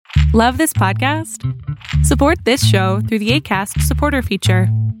Love this podcast? Support this show through the Acast supporter feature.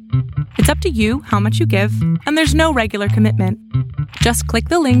 It's up to you how much you give, and there's no regular commitment. Just click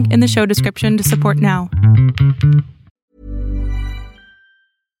the link in the show description to support now.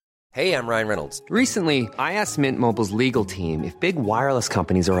 Hey, I'm Ryan Reynolds. Recently, I asked Mint Mobile's legal team if big wireless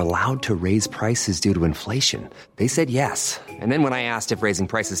companies are allowed to raise prices due to inflation. They said yes. And then when I asked if raising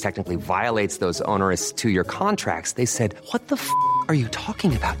prices technically violates those onerous two-year contracts, they said, "What the f*** are you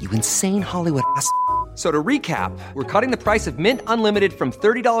talking about, you insane Hollywood ass?" So to recap, we're cutting the price of Mint Unlimited from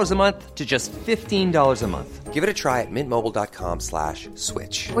 $30 a month to just $15 a month. Give it a try at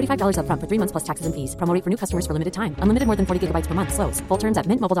mintmobile.com/switch. $45 up front for 3 months plus taxes and fees. Promo rate for new customers for limited time. Unlimited more than 40 gigabytes per month. Slows full terms at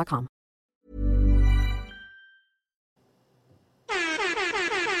mintmobile.com.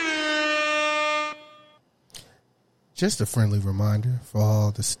 Just a friendly reminder for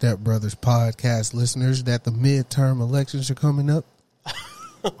all the Step Brothers podcast listeners that the midterm elections are coming up.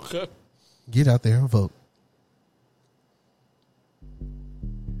 Okay. Get out there and vote.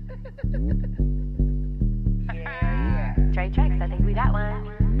 Trade checks, I think we got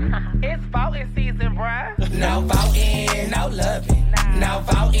one. It's voting season, bruh. No voting, no loving. No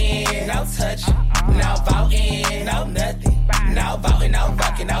voting, no touching. No voting, no nothing. No voting, no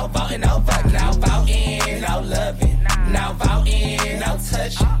fucking. No voting, no fucking. No voting, no loving. No voting, no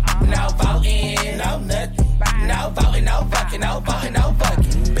touching. No voting, no nothing. No voting, no fucking. No voting, no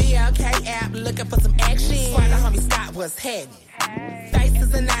fucking. BLK app looking for some action. Squad the homie Scott was heading. Face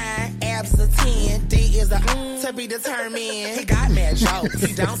is a 9, abs a 10, D is a to be determined. He got mad jokes,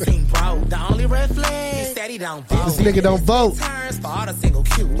 he don't seem broke. The only red flag, he said he don't vote. This nigga don't vote. Turns for all the single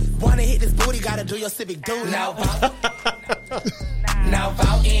Q. Wanna hit this booty, gotta do your civic duty. No vote. No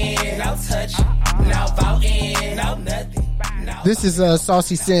voting, no touch. No voting, no nothing. This is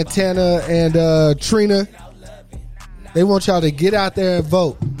Saucy Santana and Trina. They want y'all to get out there and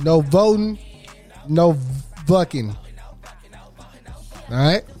vote. No voting, no bucking. All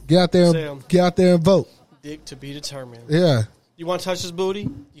right, get out there and vote. Dick to be determined. Yeah. You want to touch his booty?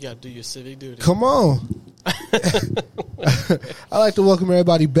 You got to do your civic duty. Come on. I'd like to welcome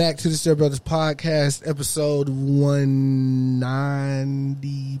everybody back to the Step Brothers podcast, episode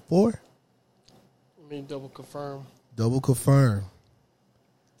 194. I mean, double confirm. Double confirm.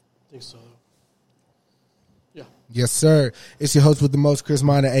 I think so. Yeah. Yes, sir. It's your host with the most, Chris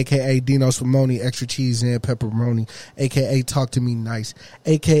Minor, a.k.a. Dino Spumoni, extra cheese and pepperoni, a.k.a. Talk to Me Nice,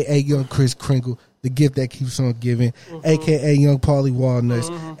 a.k.a. Young Chris Kringle, the gift that keeps on giving, a.k.a. Young Paulie Walnuts,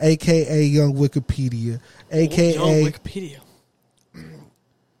 a.k.a. Young Wikipedia, a.k.a. Young Wikipedia.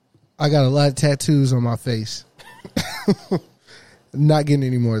 I got a lot of tattoos on my face. Not getting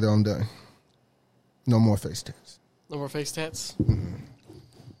any more, though. I'm done. No more face tats. No more face tats?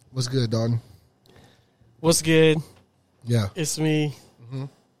 What's good, Dalton? What's good? Yeah. It's me.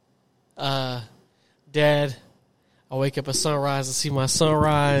 Dad, I wake up at sunrise and see my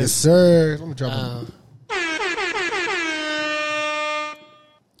sunrise. Yes, sir. Let me drop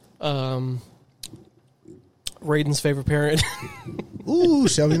Raiden's favorite parent. Ooh,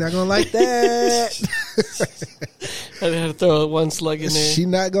 Shelby not gonna like that. I had to throw one slug in there. She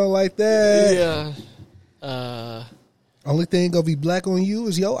not gonna like that. Yeah. Only thing gonna be black on you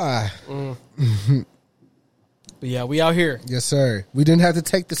is your eye. But yeah, we out here. Yes, sir. We didn't have to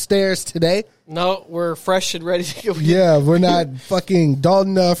take the stairs today. No, we're fresh and ready to go. Yeah, we're not fucking.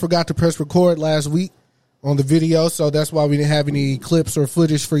 Dalton forgot to press record last week on the video, so that's why we didn't have any clips or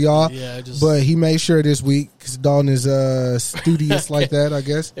footage for y'all. Yeah, but he made sure this week because Dalton is studious like that, I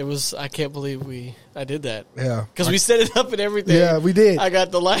guess. It was. I can't believe I did that. Yeah, because we set it up and everything. Yeah, we did. I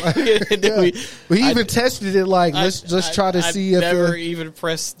got the light. And then we even tested it. Like let's try to see if never even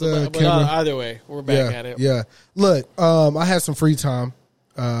pressed the camera. But either way, we're back at it. Yeah. Look, I had some free time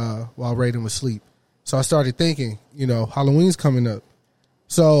while Raiden was asleep, so I started thinking. Halloween's coming up.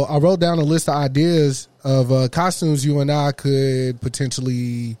 So I wrote down a list of ideas of costumes you and I could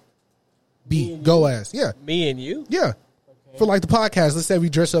potentially go as. Yeah. Me and you? Yeah. Okay. For like the podcast. Let's say we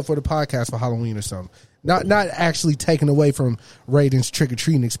dress up for the podcast for Halloween or something. Not actually taken away from Raiden's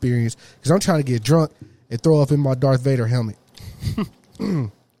trick-or-treating experience because I'm trying to get drunk and throw up in my Darth Vader helmet.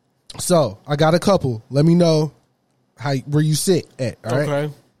 So I got a couple. Let me know where you sit at. All right?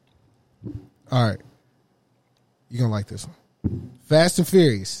 Okay. All right. You're going to like this one. Fast and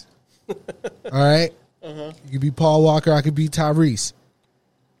Furious. All right? You could be Paul Walker. I could be Tyrese.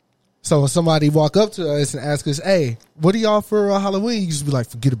 So when somebody walk up to us and ask us, hey, what are y'all for Halloween? You just be like,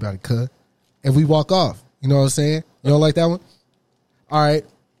 forget about it, cuz. And we walk off. You know what I'm saying? You don't like that one? All right.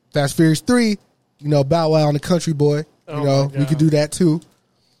 Fast Furious 3, Bow Wow and the Country Boy. We could do that too.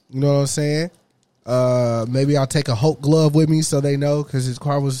 You know what I'm saying? Maybe I'll take a Hulk glove with me so they know because his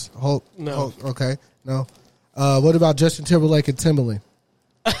car was Hulk. No. Hulk. Okay, no. What about Justin Timberlake and Timberland?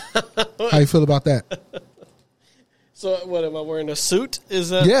 How you feel about that? So what, am I wearing a suit? Is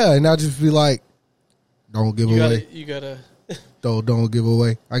that Yeah, and I'll just be like, don't give away. you gotta Don't give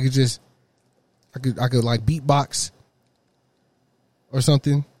away. I could like beatbox or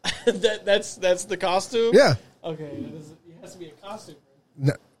something. that's the costume? Yeah. Okay. It has to be a costume.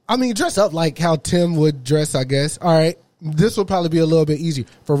 No, I mean, dress up like how Tim would dress, I guess. All right. This will probably be a little bit easier.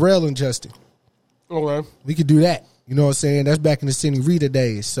 Pharrell and Justin. Okay. We could do that. You know what I'm saying? That's back in the Cindy Rita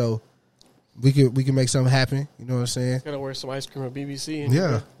days. So we can make something happen. You know what I'm saying? Gotta wear some ice cream at BBC. And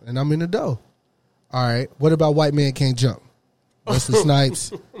Yeah. And I'm in the dough. All right. What about White Man Can't Jump? Wesley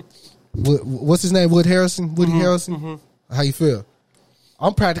Snipes. What's his name? Woody Harrelson? Mm-hmm. How you feel?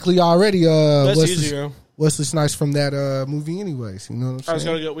 I'm practically already That's easier. Wesley Snipes from that movie anyways. You know what I'm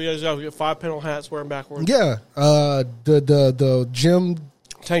saying? We gotta get 5 panel hats, wear them backwards. Yeah. The gym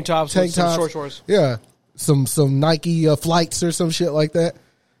Tank tops, tank with some tops. short shorts. Yeah. Some Nike flights or some shit like that.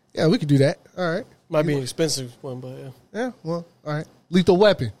 Yeah, we could do that. All right. Might be an expensive one, but yeah. Yeah, well, all right. Lethal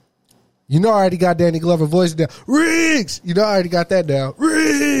Weapon. You know I already got Danny Glover voice down. Riggs! You know I already got that down.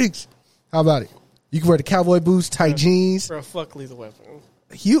 Riggs! How about it? You can wear the cowboy boots, tight jeans. Bro, fuck Lethal Weapon.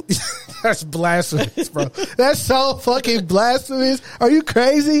 That's blasphemous, bro. That's so fucking blasphemous. Are you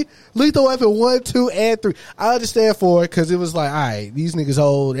crazy? Lethal Weapon 1, 2, and 3. I understand 4 because it was like, all right, these niggas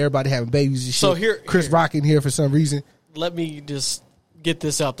old. Everybody having babies and shit. So Chris Rock in here for some reason. Let me just get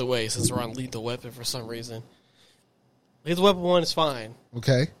this out the way since we're on Lethal Weapon for some reason. Lethal Weapon 1 is fine.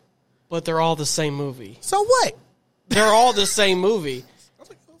 Okay. But they're all the same movie. So what? They're all the same movie.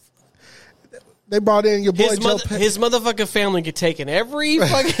 They brought in your boy Joe Pesci. His motherfucking family get taken every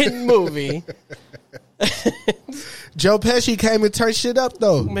fucking movie. Joe Pesci came and turned shit up,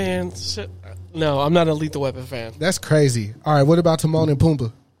 though. Man, shit. No, I'm not a Lethal Weapon fan. That's crazy. All right, what about Timon and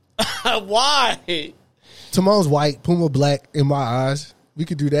Pumbaa? Why? Timon's white, Pumbaa black in my eyes. We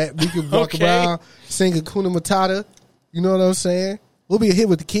could do that. We could walk around, sing Hakuna Matata. You know what I'm saying? We'll be a hit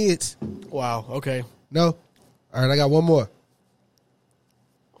with the kids. Wow, okay. No? All right, I got one more.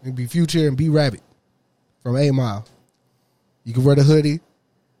 It'd be Future and B-Rabbit from 8 Mile. You can wear the hoodie.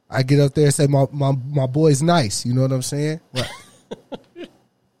 I get up there and say, my boy's nice. You know what I'm saying? What?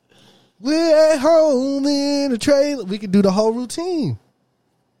 We're at home in a trailer. We could do the whole routine.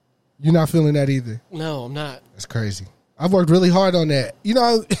 You're not feeling that either? No, I'm not. That's crazy. I've worked really hard on that. You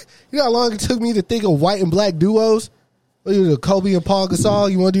know how long it took me to think of white and black duos? Kobe and Paul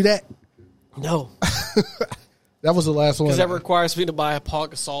Gasol. You want to do that? No. That was the last one. Because that requires me to buy a Paul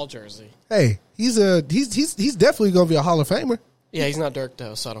Gasol jersey. Hey, he's definitely going to be a Hall of Famer. Yeah, he's not Dirk,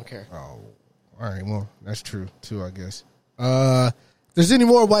 though, so I don't care. Oh, all right. Well, that's true, too, I guess. If there's any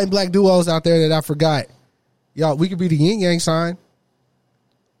more white and black duos out there that I forgot, y'all, we could be the Yin Yang sign.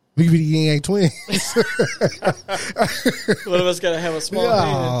 We could be the Yin Yang twins. One of us got to have a small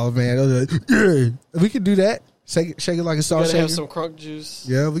hand. Oh, man. We could do that. Shake it like a salt shaker. Gotta have some crunk juice.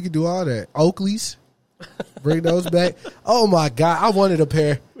 Yeah, we could do all that. Oakleys. Bring those back. Oh, my God. I wanted a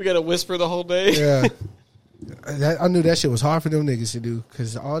pair. We got to whisper the whole day. Yeah. I knew that shit was hard for them niggas to do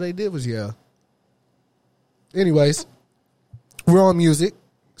because all they did was yell. Anyways, we're on music.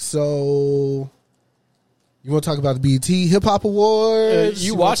 So, you want to talk about the BET Hip Hop Awards?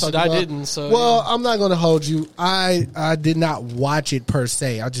 You watched it. I didn't. So well, yeah. I'm not going to hold you. I did not watch it per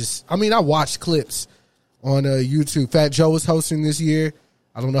se. I watched clips on YouTube. Fat Joe was hosting this year.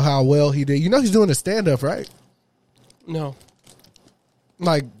 I don't know how well he did. You know he's doing a stand-up, right? No.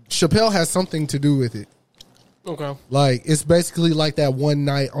 Like, Chappelle has something to do with it. Okay. Like, it's basically like that one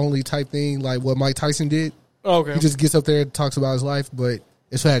night only type thing, like what Mike Tyson did. Okay. He just gets up there and talks about his life, but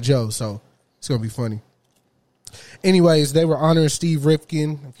it's Fat Joe, so it's going to be funny. Anyways, they were honoring Steve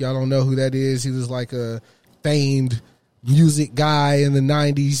Rifkin. If y'all don't know who that is, he was like a famed music guy in the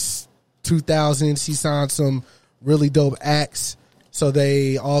 90s, 2000s. He signed some really dope acts. So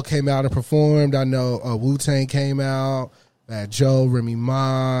they all came out and performed. I know Wu-Tang came out, Fat Joe, Remy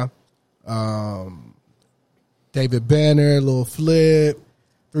Ma, David Banner, Lil Flip,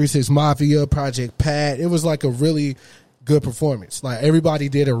 3 6 Mafia, Project Pat. It was like a really good performance. Like everybody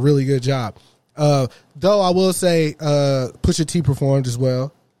did a really good job. Though I will say Pusha T performed as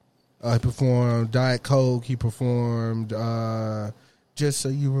well. He performed Diet Coke. He performed Just So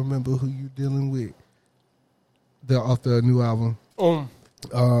You Remember Who You Dealing With off the new album.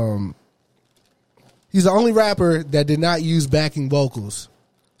 He's the only rapper that did not use backing vocals.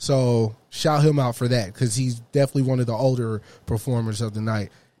 So shout him out for that because he's definitely one of the older performers of the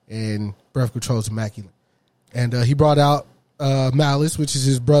night. And Breath Control's immaculate. And he brought out Malice, which is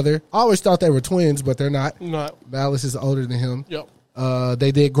his brother. I always thought they were twins, but they're not. Not. Malice is older than him. Yep.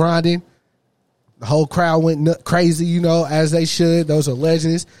 They did Grinding. The whole crowd went crazy, you know, as they should. Those are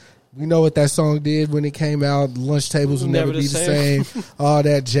legends. We know what that song did when it came out. Lunch tables will never be the same. All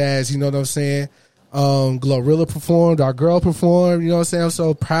that jazz, you know what I'm saying? Glorilla performed. Our girl performed. You know what I'm saying? I'm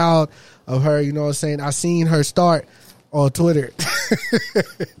so proud of her. You know what I'm saying? I seen her start on Twitter.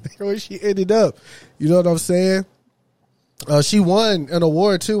 Where she ended up. You know what I'm saying? She won an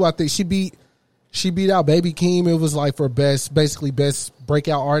award too. I think she beat out Baby Keem. It was like for best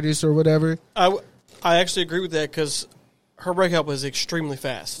breakout artist or whatever. I actually agree with that because her breakout was extremely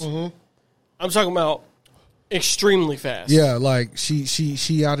fast. Mm-hmm. I'm talking about extremely fast. Yeah, like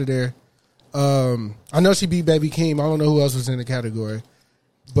she out of there. I know she beat Baby Keem. I don't know who else was in the category,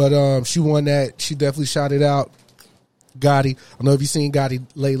 but she won that. She definitely shot it out. Gotti. I don't know if you've seen Gotti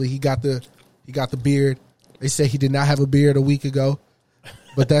lately. He got the beard. They say he did not have a beard a week ago,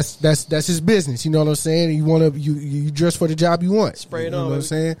 but that's his business. You know what I'm saying? You dress for the job you want. Spray it on. You know what I'm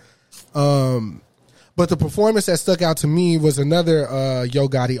saying? But the performance that stuck out to me was another Yo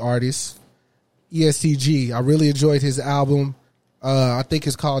Gotti artist, ESTG. I really enjoyed his album. I think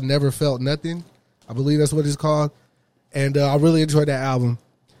it's called Never Felt Nothing. I believe that's what it's called. And I really enjoyed that album.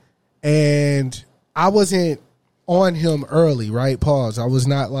 And I wasn't on him early, right? Pause. I was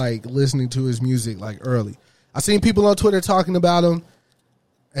not like listening to his music like early. I seen people on Twitter talking about him.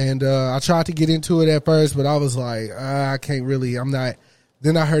 And I tried to get into it at first, but I was like, I can't really, I'm not.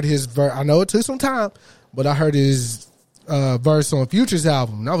 Then I heard his verse. I know it took some time, but I heard his verse on Future's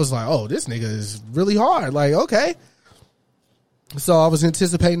album. And I was like, oh, this nigga is really hard. Like, okay. So I was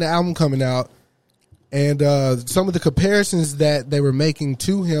anticipating the album coming out. And some of the comparisons that they were making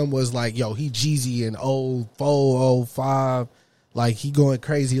to him was like, yo, he Jeezy in 04, 05. Like, he going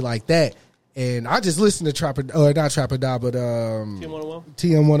crazy like that. And I just listened to not Trapper Die, but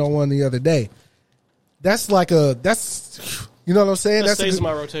TM101 the other day. That's you know what I'm saying? That stays in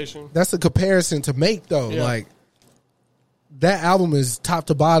my rotation. That's a comparison to make, though. Yeah. Like, that album is top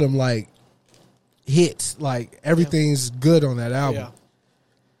to bottom, like, hits. Like, everything's good on that album. Yeah.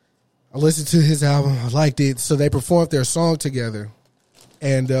 I listened to his album. I liked it. So they performed their song together.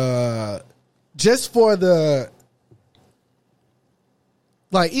 And just for the...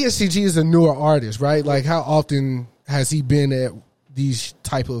 Like, ESTG is a newer artist, right? Like, how often has he been at these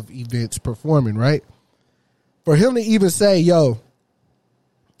type of events performing, right? For him to even say, yo,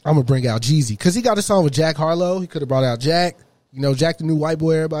 I'm going to bring out Jeezy. Because he got a song with Jack Harlow. He could have brought out Jack. You know, Jack the new white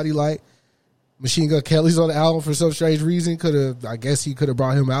boy everybody like. Machine Gun Kelly's on the album for some strange reason. I guess he could have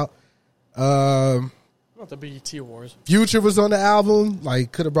brought him out. Not the BET Awards. Future was on the album.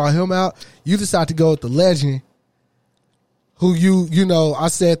 Like, could have brought him out. You decide to go with the legend. Who you know, I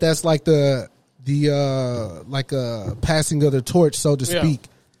said that's like the like a passing of the torch, so to speak.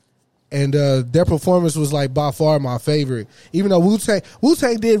 And their performance was like by far my favorite. Even though Wu-Tang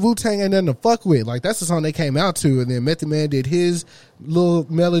did Wu-Tang Ain't Nothing to Fuck With. Like, that's the song they came out to. And then Method Man did his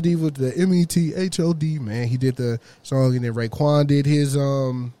little melody with the METHOD, man. He did the song, and then Raekwon did his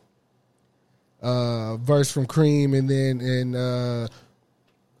verse from Cream, and then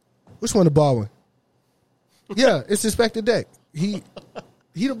which one, the Baldwin? Yeah, it's Inspector Deck. He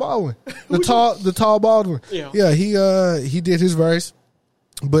the Baldwin. The tall Baldwin. Yeah, he did his verse.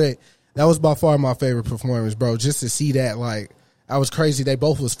 But that was by far my favorite performance, bro. Just to see that, like, I was crazy. They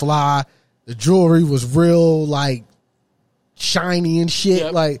both was fly. The jewelry was real, like, shiny and shit.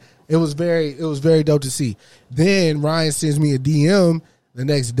 Yep. Like, it was very dope to see. Then Ryan sends me a DM the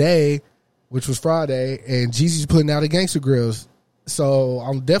next day, which was Friday, and Jeezy's putting out a Gangsta Grills. So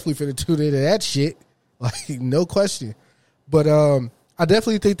I'm definitely finna tune into that shit. Like, no question. But I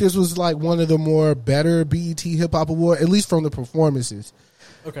definitely think this was like one of the more better BET Hip Hop Award, at least from the performances.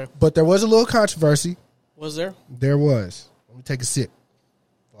 Okay. But there was a little controversy. Was there? There was. Let me take a sip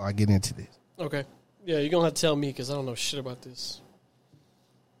before I get into this. Okay. Yeah, you're going to have to tell me because I don't know shit about this.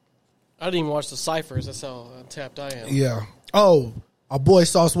 I didn't even watch the ciphers. That's how untapped I am. Yeah. Oh, our boy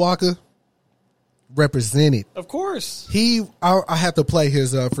Sauce Walker represented. Of course. I have to play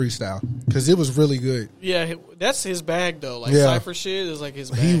his freestyle because it was really good. Yeah, that's his bag, though. Like, cipher shit is like his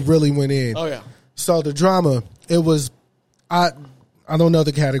bag. He really went in. Oh, yeah. So the drama, it was... I don't know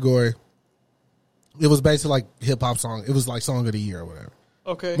the category. It was basically like hip-hop song. It was like Song of the Year or whatever.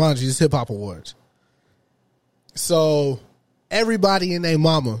 Okay. Mind you, it's hip-hop awards. So everybody and their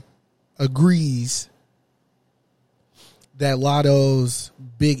mama agrees that Lotto's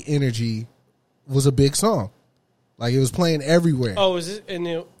Big Energy was a big song. Like, it was playing everywhere. Oh, is it?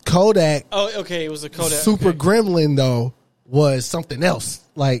 And Kodak. Oh, okay. It was a Kodak. Super Gremlin, though, was something else.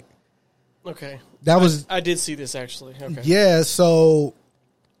 Like, Okay. That was I did see this actually. Okay. yeah. So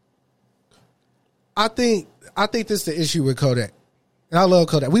I think this is the issue with Kodak, and I love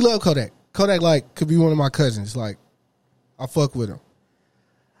Kodak. We love Kodak. Kodak like could be one of my cousins. Like I fuck with him.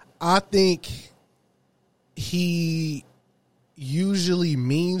 I think he usually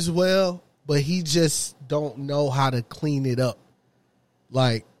means well, but he just don't know how to clean it up.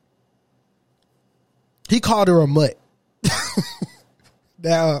 Like he called her a mutt.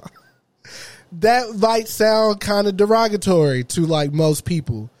 Now that might sound kind of derogatory to like most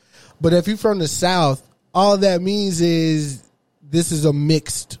people, but if you're from the South, all that means is this is a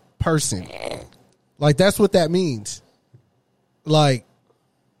mixed person. Like that's what that means. Like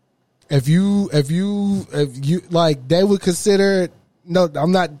if you like they would consider, no,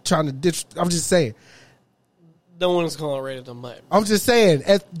 I'm not trying to ditch, I'm just saying. No one's calling rated a mutt. I'm just saying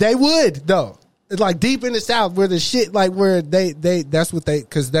they would though. It's like deep in the South where the shit like where they that's what they,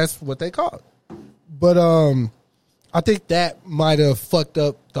 cause that's what they call it. But I think that might have fucked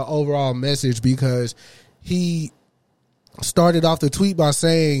up the overall message because he started off the tweet by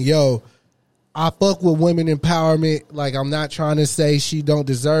saying, yo, I fuck with women empowerment. Like, I'm not trying to say she don't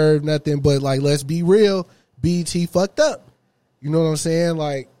deserve nothing, but like, let's be real. BET fucked up. You know what I'm saying?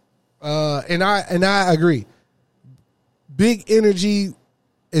 Like, and I agree. Big Energy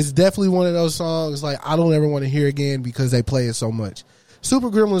is definitely one of those songs like I don't ever want to hear again because they play it so much. Super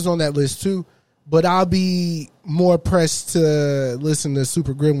Gremlin's on that list too, but I'll be more pressed to listen to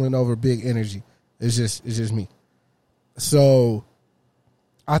Super Gremlin over Big Energy. It's just me. So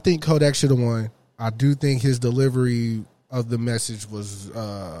I think Kodak should have won. I do think his delivery of the message was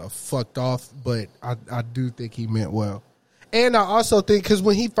fucked off, but I do think he meant well. And I also think because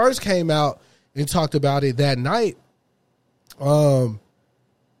when he first came out and talked about it that night,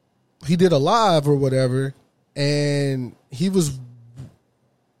 he did a live or whatever, and he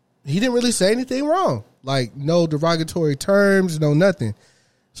didn't really say anything wrong. Like, no derogatory terms, no nothing.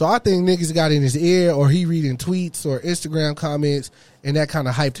 So I think niggas got in his ear, or he reading tweets or Instagram comments, and that kind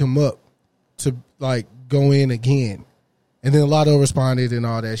of hyped him up to, like, go in again. And then Lotto responded and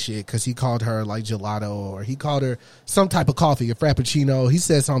all that shit because he called her, like, gelato, or he called her some type of coffee, a frappuccino. He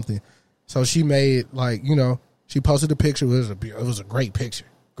said something. So she made, like, you know, she posted a picture. It was a great picture.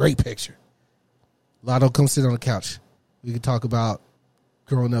 Great picture. Lotto, come sit on the couch. We can talk about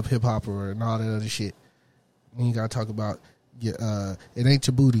growing up hip hop and all that other shit. And you gotta talk about it ain't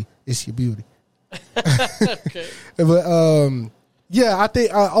your booty, it's your beauty. Okay. But yeah, I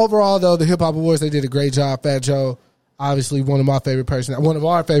think overall though the Hip Hop Awards, they did a great job. Fat Joe, obviously one of our favorite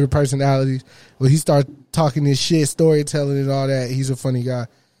personalities. When he started talking this shit, storytelling and all that, he's a funny guy.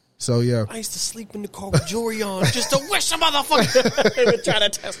 So yeah, I used to sleep in the car with Jory on just to wish a motherfucker would try to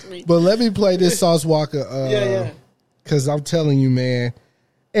test me. But let me play this Sauce Walka. Yeah. Because I'm telling you, man.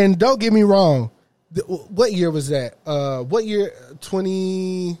 And don't get me wrong. What year was that? What year?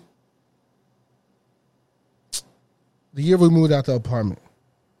 The year we moved out the apartment.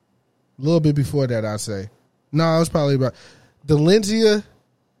 A little bit before that, I'd say. No, it was probably about Delenzia,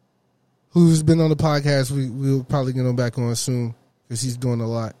 who's been on the podcast. We'll probably get him back on soon because he's doing a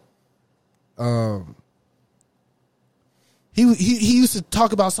lot. He used to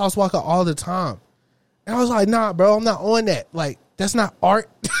talk about Sauce Walka all the time. And I was like, nah, bro, I'm not on that. Like, that's not art.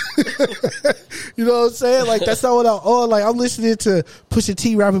 You know what I'm saying? Like, that's not what I'm on. Like, I'm listening to Pusha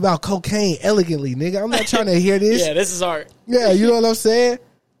T rap about cocaine elegantly, nigga. I'm not trying to hear this. Yeah, this is art. Yeah, you know what I'm saying?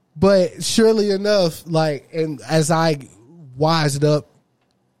 But surely enough, like, and as I wised up,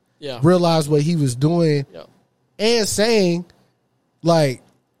 realized what he was doing and saying, like,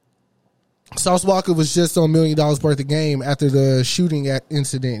 Sauce Walka was just on $1 million worth of game after the shooting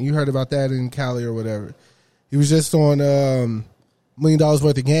incident. You heard about that in Cali or whatever. He was just on $1 million worth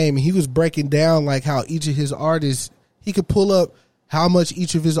of game, and he was breaking down like how each of his artists, he could pull up how much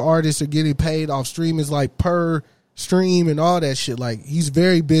each of his artists are getting paid off streamers, like per stream and all that shit. Like, he's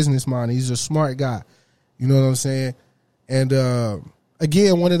very business minded. He's a smart guy. You know what I'm saying? And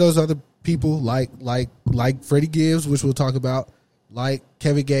again, one of those other people like Freddie Gibbs, which we'll talk about, like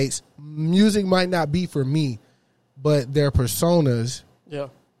Kevin Gates. Music might not be for me, but their personas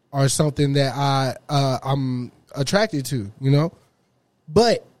are something that I'm attracted to, you know?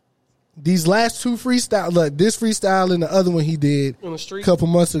 But these last two freestyle, like this freestyle and the other one he did on the street a couple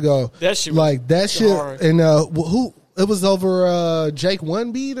months ago, that shit, like that shit, hard. And who it was over Jake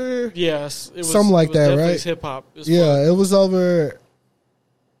One Beat or yes, it was something like that, right? Hip hop, yeah, it was over.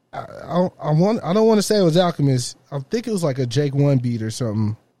 I don't want to say it was Alchemist. I think it was like a Jake One Beat or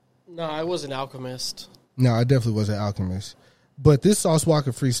something. No, I wasn't Alchemist. No, I definitely wasn't Alchemist. But this Sauce Walka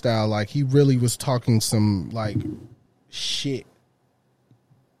freestyle, like, he really was talking some, like, shit.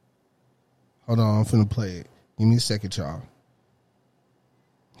 Hold on, I'm finna play it. Give me a second, y'all.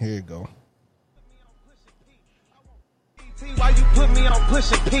 Here you go. Why you put me on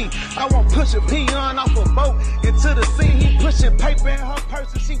Pusha P? I want Pusha P on off a boat into the sea. He pushing paper in her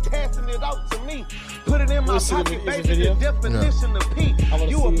purse and she passing it out to me. Put it in my pocket, baby, the definition of P.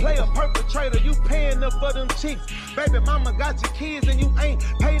 You a player perpetrator, you paying up for them cheeks. Baby mama got your kids and you ain't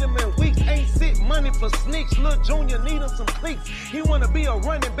paid them in weeks. Ain't sit money for sneaks. Lil' Junior need him some cleats. He wanna be a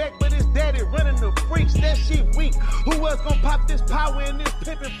running back, but his daddy running the freaks. That shit weak. Who else gonna pop this power and this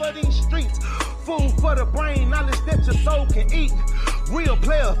pimpin' for these streets? Food for the brain, knowledge that your soul can eat. Real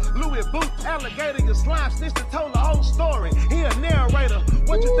player, Louis Booth, alligator, your slime snitch and told the whole story. He a narrator.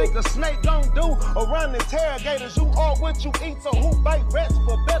 What you think a snake gon' do around interrogators? You are what you eat, so who bite rats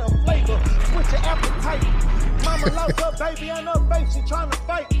for better flavor? Switch your appetite. Mama loves her baby and her babe, she tryna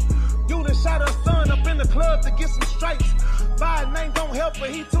fight. You done shot her son up in the club to get some stripes. Biden name don't help,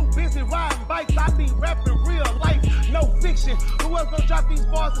 but he too busy riding bikes. I be rapping real life, no fiction. Who else gonna drop these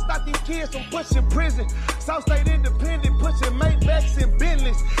bars to stop these kids from pushing prison? South State Independent, pushing Maybachs and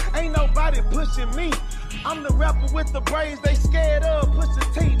Bentleys. Ain't nobody pushing me. I'm the rapper with the braids they scared of.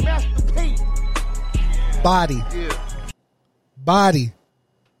 Pusha T, Master P. Body. Yeah. Body.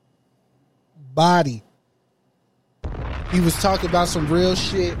 He was talking about some real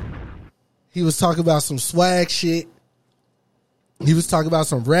shit. He was talking about some swag shit. He was talking about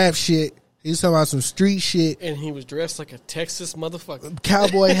some rap shit. He was talking about some street shit. And he was dressed like a Texas motherfucker.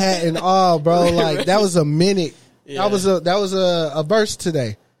 Cowboy hat and all, bro. Like, that was a minute. Yeah. That was a verse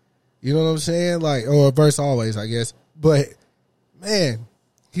today. You know what I'm saying? Like, or a verse always, I guess. But man,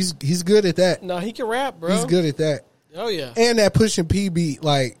 he's good at that. No, he can rap, bro. He's good at that. Oh yeah. And that Pushin P beat,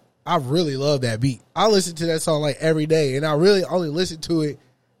 like, I really love that beat. I listen to that song like every day, and I really only listen to it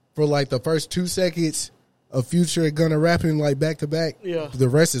for like the first 2 seconds of Future and Gunna rapping like back to back. Yeah. The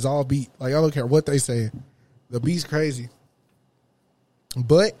rest is all beat. Like, I don't care what they say. The beat's crazy.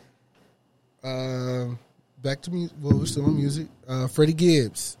 But back to music. Well, we're still on music. Freddie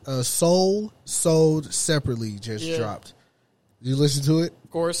Gibbs, Soul Sold Separately just dropped. You listen to it? Of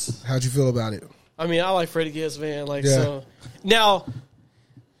course. How'd you feel about it? I mean, I like Freddie Gibbs, man. Like, so now,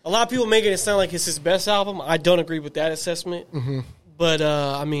 a lot of people making it sound like it's his best album. I don't agree with that assessment. Mm-hmm. But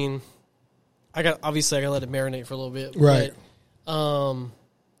I mean, I got to let it marinate for a little bit. Right. But,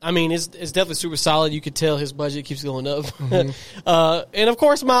 I mean, it's definitely super solid. You could tell his budget keeps going up. Mm-hmm. And of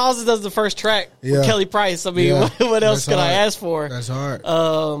course, Miles does the first track with Kelly Price. I mean, what else could I ask for? That's hard. A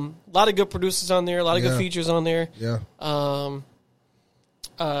lot of good producers on there. A lot of good features on there. Yeah.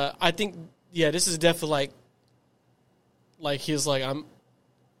 I think, this is definitely like he's like I'm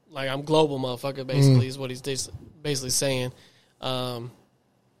global, motherfucker. Basically, is what he's basically saying. I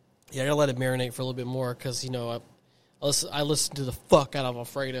gotta let it marinate for a little bit more because I listen to the fuck out of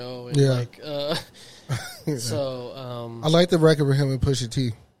Alfredo and I like the record with him and Pusha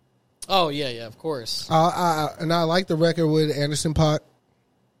T. Oh yeah, of course. And I like the record with Anderson .Paak.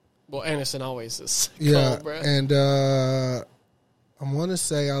 Well, Anderson always is cold, bro. And I want to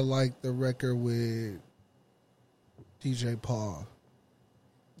say I like the record with DJ Paul.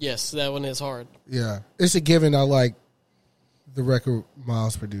 Yes, that one is hard. Yeah, it's a given. I like the record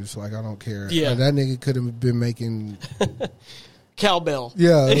Miles produced. Like, I don't care. Yeah, that nigga could have been making cowbell.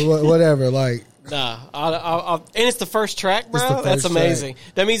 Yeah, whatever. Like, nah, and it's the first track, bro. That's amazing.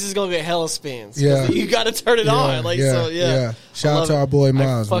 Track. That means it's gonna get hella spins. Yeah, you got to turn it on. Like, Shout out to our boy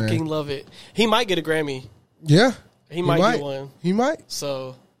Miles. I fucking love it. He might get a Grammy. Yeah, he might get one. He might.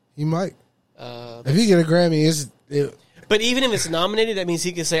 So he might. If he get a Grammy, but even if it's nominated, that means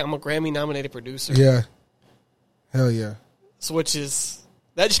he can say, I'm a Grammy-nominated producer. Yeah. Hell yeah. So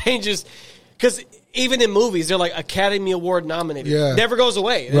that changes, because even in movies, they're like Academy Award nominated. Yeah. Never goes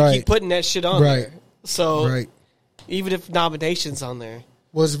away. They keep putting that shit on there. So even if nomination's on there.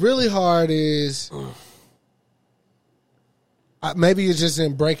 What's really hard is, maybe it's just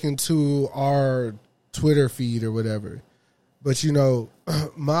in breaking to our Twitter feed or whatever, but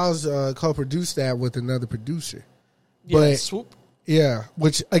Miles co-produced that with another producer. Yeah, Swoop. Yeah,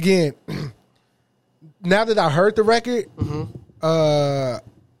 which again, now that I heard the record, I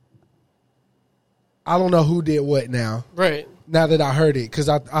don't know who did what now. Right. Now that I heard it, because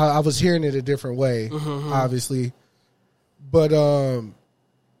I was hearing it a different way, obviously. But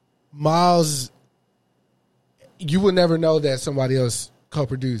Miles, you would never know that somebody else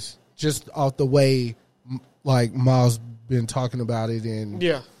co-produced just off the way, like, Miles been talking about it and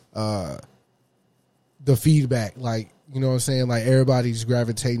the feedback, like, you know what I'm saying? Like, everybody's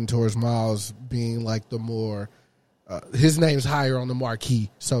gravitating towards Miles being like the more, his name's higher on the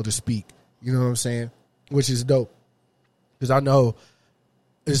marquee, so to speak. You know what I'm saying? Which is dope. Because I know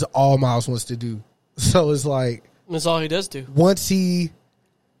is all Miles wants to do. So it's like That's all he does do. once his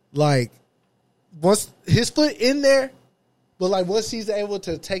foot in there, but like once he's able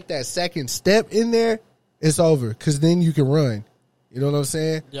to take that second step in there, it's over. Because then you can run. You know what I'm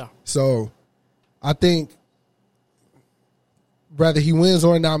saying? Yeah. So I think whether he wins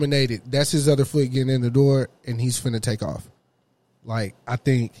or nominated, that's his other foot getting in the door, and he's finna take off. Like, I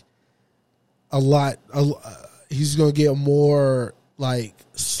think he's gonna get more like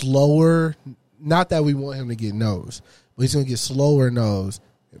slower. Not that we want him to get no's, but he's gonna get slower no's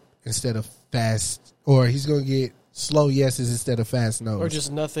instead of fast, or he's gonna get slow yeses instead of fast no's, Or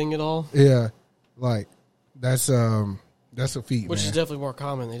just nothing at all. yeah. Like that's a feat, Which man. is definitely more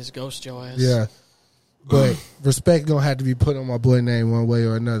common. They just ghost your ass. Yeah. But respect gonna have to be put on my boy name one way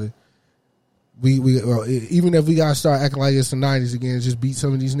or another. Well, even if we gotta start acting like it's the 90s again, just beat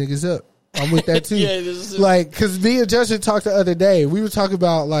some of these niggas up. I'm with that too. Yeah, this is- like, because me and Justin talked the other day. We were talking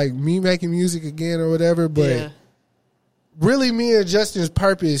about like me making music again or whatever. But Yeah. really, me and Justin's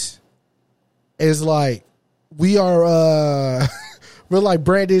purpose is like we are we're like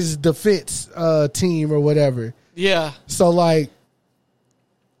Brandon's defense team or whatever. Yeah. So like,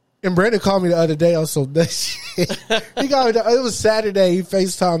 and Brandon called me the other day on some that shit. He got me. It was Saturday. He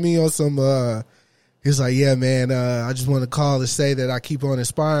FaceTimed me on some. He was like, "Yeah, man. I just want to call to say that I keep on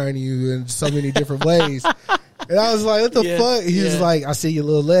inspiring you in so many different ways." And I was like, "What the Yeah, fuck?" He was yeah. like, "I see your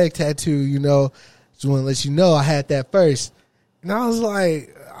little leg tattoo. You know, just want to let you know I had that first." And I was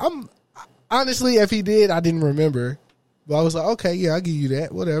like, "I'm honestly, if he did, I didn't remember." But I was like, "Okay, yeah, I'll give you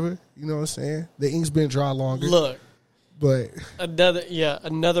that. Whatever." You know what I'm saying? The ink's been dry longer. Look, But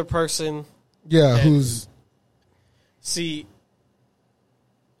another person. yeah, who's See,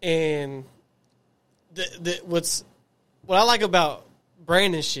 and what I like about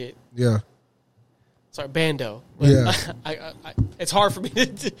Brandon shit. yeah. Sorry, Bando. But Yeah. I it's hard for me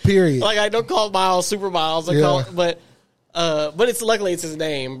to Period. Like I don't call Miles Super Miles. I call it, but it's luckily it's his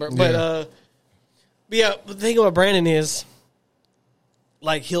name. But the thing about Brandon is,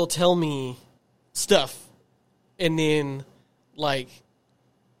 like, he'll tell me stuff, and then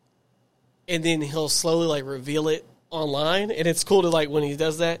he'll slowly like reveal it online, and it's cool to like when he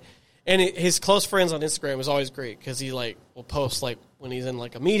does that. And his close friends on Instagram is always great because he like will post like when he's in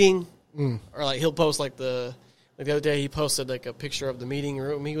like a meeting, or like he'll post like the other day he posted like a picture of the meeting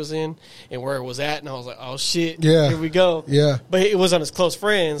room he was in and where it was at, and I was like, oh shit, Yeah. here we go, Yeah. But it was on his close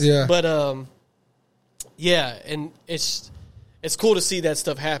friends, Yeah. But and it's cool to see that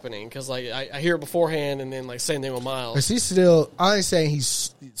stuff happening because like I hear it beforehand, and then like same thing with Miles. Is he still? I ain't saying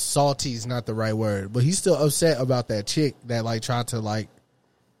he's salty is not the right word, but he's still upset about that chick that like tried to like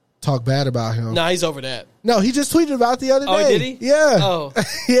talk bad about him. Nah, he's over that. No, he just tweeted about it the other day. Oh, did he? Yeah. Oh.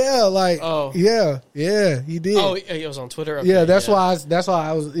 yeah. Like. Oh. Yeah. Yeah. He did. Oh, it was on Twitter. Okay, yeah. That's why. That's why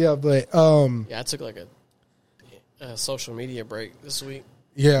I was. Yeah. But. Yeah, I took like a social media break this week.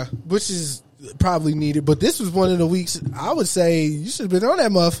 Yeah, which is probably needed. But this was one of the weeks I would say you should have been on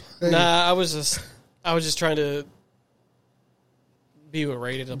that muff. Nah, I was just trying to be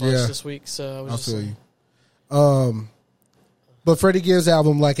rated a bunch this week, so I was I just feel you. But Freddie Gibbs'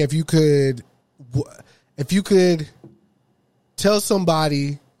 album, like if you could tell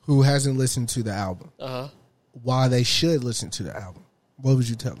somebody who hasn't listened to the album why they should listen to the album, what would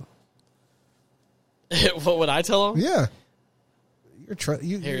you tell them? What would I tell them? Yeah,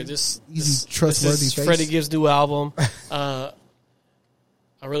 This trustworthy is face. Freddie Gibbs' new album. A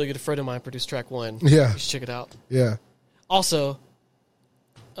really good friend of mine produced track 1. Yeah. You should check it out. Yeah, Also,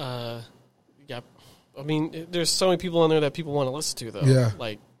 I mean, there's so many people on there that people want to listen to, though. Yeah.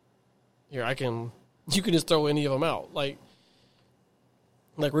 Like, here, you can just throw any of them out. Like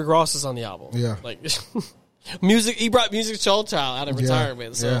Rick Ross is on the album. Yeah. Like, music, he brought Music Soul Child out of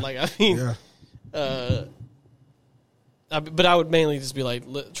retirement. So, Yeah. like, I mean, but I would mainly just be like,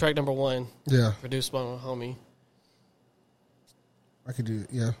 track number 1, yeah, produced by my homie. I could do it.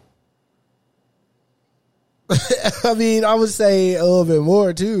 Yeah. I mean, I would say a little bit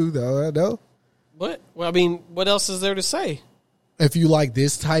more too, though. I know. What? Well, I mean, what else is there to say? If you like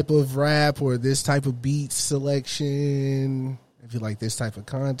this type of rap or this type of beat selection, if you like this type of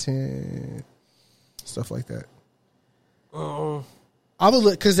content, stuff like that. I would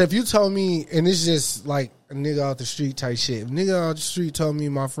look, because if you told me, and it's just like a nigga out the street type shit. If a nigga out the street told me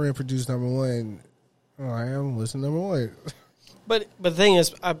my friend produced number 1, all right, I'm listening to number 1. But the thing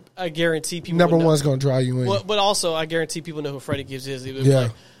is, I guarantee people Number would know. 1's gonna draw you in. Well, but also, I guarantee people know who Freddie Gibbs is. They would be Yeah.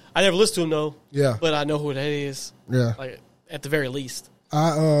 like, I never listened to him, though. Yeah. But I know who that is. Yeah. Like, at the very least.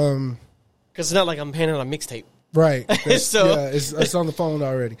 Because it's not like I'm handing out a mixtape. right. That's- So- yeah, it's on the phone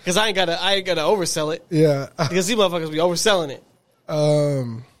already. Because I ain't gotta oversell it. Yeah. Because these motherfuckers be overselling it.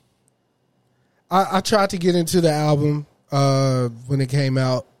 I tried to get into the album when it came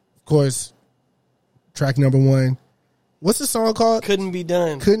out. Of course, track number 1. What's the song called? Couldn't Be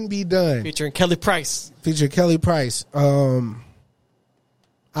Done. Couldn't Be Done. Featuring Kelly Price.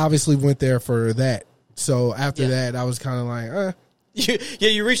 Obviously went there for that. So after that, I was kind of like,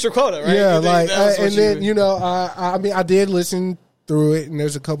 you reached your quota, right? Yeah, and then, I mean, I did listen through it, and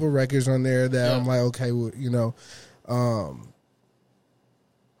there's a couple records on there that I'm like, okay, well,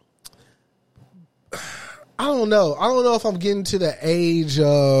 I don't know. I don't know if I'm getting to the age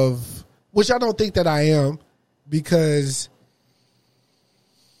of, which I don't think that I am, because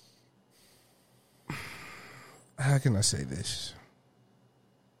how can I say this?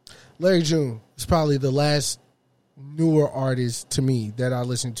 Larry June is probably the last newer artist to me that I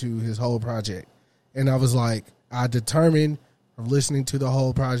listened to his whole project. And I was like, I determined from listening to the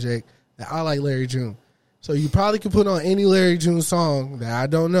whole project that I like Larry June. So you probably could put on any Larry June song that I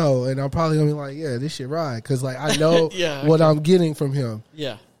don't know, and I'm probably going to be like, yeah, this shit ride. Because like, I know what I'm getting from him.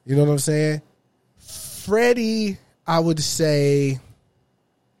 Yeah. You know what I'm saying? Freddie, I would say,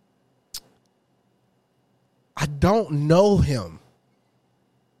 I don't know him.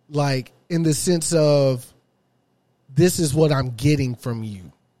 Like, in the sense of, this is what I'm getting from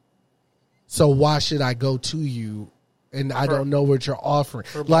you. So why should I go to you? And I don't know what you're offering.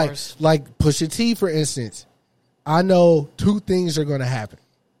 Like Pusha T, for instance. I know 2 things are going to happen.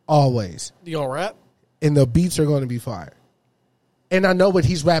 Always. You gonna rap? And the beats are going to be fire. And I know what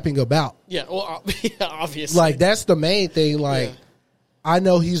he's rapping about. Yeah, well, obviously. Like, that's the main thing. Like, I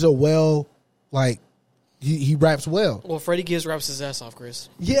know he's he raps well. Well, Freddie Gibbs raps his ass off, Chris.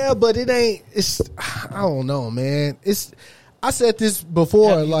 Yeah, but I don't know, man. I said this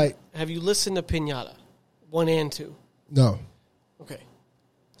before. Have you listened to Pinata 1 and 2? No. Okay.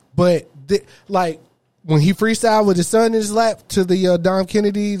 But when he freestyled with his son in his lap to the Dom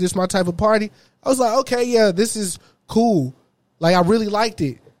Kennedy, This My Type of Party, I was like, okay, yeah, this is cool. Like, I really liked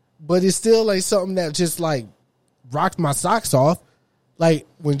it. But it's still like something that just like rocked my socks off. Like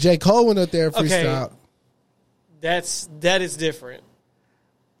when J. Cole went up there and freestyled. Okay. That is different.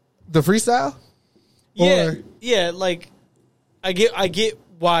 The freestyle? Yeah, like I get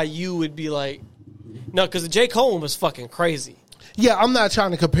why you would be like, no, because the J. Cole one was fucking crazy. Yeah, I'm not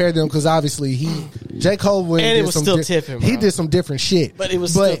trying to compare them because obviously J. Cole went and it was still tipping. Bro. He did some different shit, but it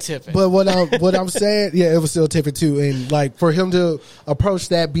was still tipping. But what I'm saying, yeah, it was still tipping too. And like for him to approach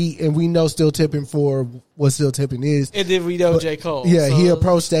that beat, and we know Still Tipping for what Still Tipping is, and then we know J. Cole. Yeah, so he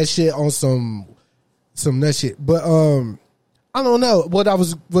approached that shit on some nut shit. But I don't know what I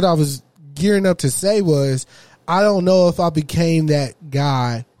was gearing up to say was I don't know if I became that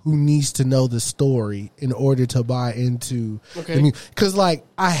guy who needs to know the story in order to buy into the music. Because, like,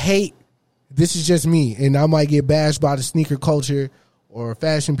 I hate, this is just me, and I might get bashed by the sneaker culture or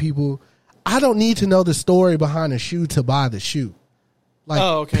fashion people. I don't need to know the story behind a shoe to buy the shoe.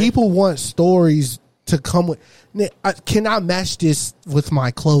 Like, people want stories to come with. Can I match this with my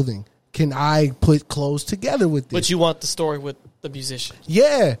clothing? Can I put clothes together with this? But you want the story with the musician.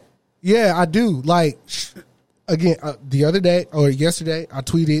 Yeah. Yeah, I do. Like, again, the other day or yesterday, I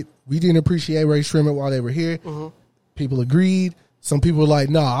tweeted, we didn't appreciate Ray Shrimmer while they were here. Mm-hmm. People agreed. Some people were like,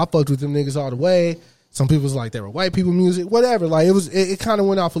 nah, I fucked with them niggas all the way. Some people was like, they were white people music, whatever. Like, it kind of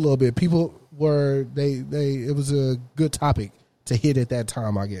went off a little bit. People were, it was a good topic to hit at that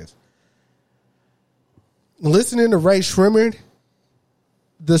time, I guess. Listening to Ray Shrimmer,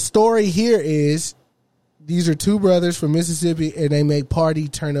 the story here is these are 2 brothers from Mississippi and they make party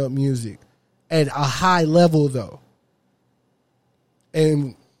turn up music at a high level though.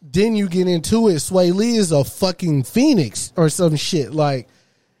 And then you get into it, Sway Lee is a fucking phoenix or some shit. Like,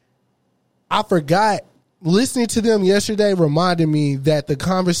 I forgot, listening to them yesterday reminded me that the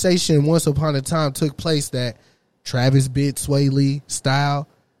conversation once upon a time took place that Travis bit Sway Lee style.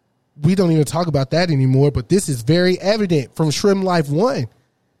 We don't even talk about that anymore, but this is very evident from Shrimp Life 1.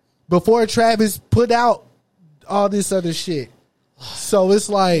 Before Travis put out all this other shit. So it's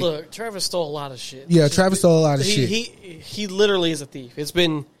like, look, Travis stole a lot of shit. Yeah, Travis stole a lot of shit. He literally is a thief. It's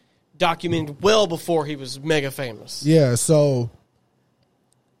been documented well before he was mega famous. Yeah, so,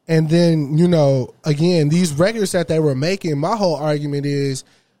 and then, again, these records that they were making, my whole argument is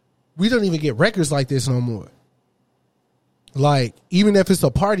we don't even get records like this no more. Like, even if it's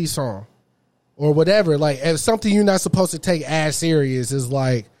a party song or whatever, like, if something you're not supposed to take as serious is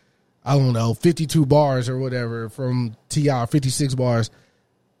like, I don't know, 52 bars or whatever from T.I., 56 bars.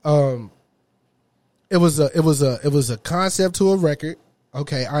 It was a concept to a record.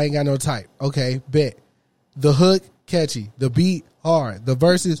 Okay, I ain't got no type. Okay, bet. The hook, catchy. The beat, hard. The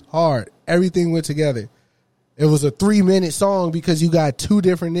verses, hard. Everything went together. It was a 3-minute song because you got two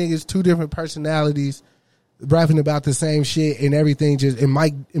different niggas, two different personalities rapping about the same shit, and everything and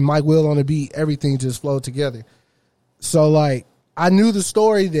Mike Will on the beat, everything just flowed together. So like I knew the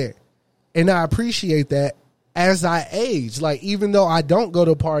story there, and I appreciate that as I age. Like even though I don't go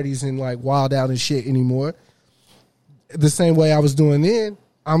to parties and like wild out and shit anymore, the same way I was doing then,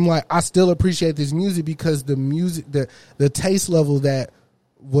 I'm like I still appreciate this music because the music, the taste level that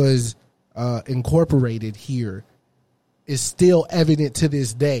was incorporated here is still evident to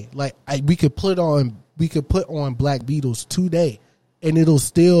this day. Like we could put on Black Beatles today and it'll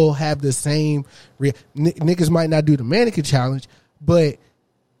still have the same niggas might not do the mannequin challenge, but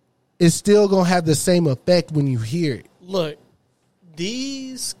it's still gonna have the same effect when you hear it. Look,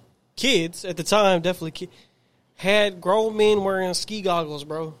 these kids at the time definitely had grown men wearing ski goggles,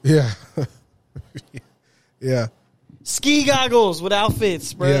 bro. Yeah. Yeah. Ski goggles with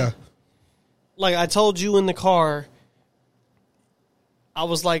outfits, bro. Yeah. Like I told you in the car, I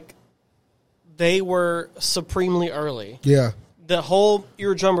was like, they were supremely early. Yeah. The whole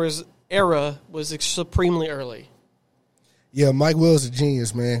Ear Drummers era was supremely early. Yeah, Mike Will's a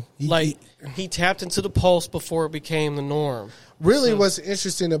genius, man. He tapped into the pulse before it became the norm. Really, what's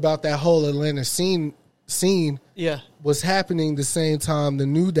interesting about that whole Atlanta scene was happening the same time the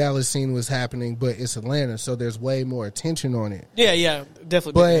new Dallas scene was happening, but it's Atlanta, so there's way more attention on it. Yeah,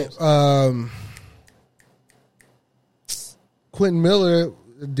 definitely. But Quentin Miller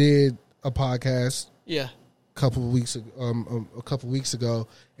did a podcast, a couple of weeks ago,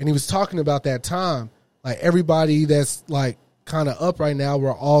 and he was talking about that time. Like everybody that's like kind of up right now,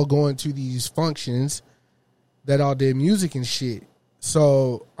 we're all going to these functions that all did music and shit.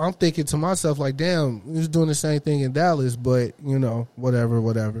 So I'm thinking to myself, like, damn, we was doing the same thing in Dallas, but you know,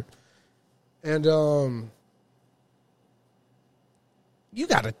 whatever. And you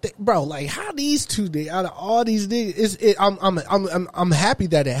gotta think, bro. Like, how these two out of all these niggas, I'm happy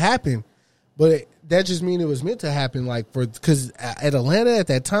that it happened, but that just mean it was meant to happen. Like because at Atlanta at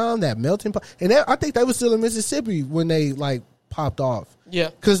that time, that melting pot, and I think they were still in Mississippi when they like popped off. Yeah,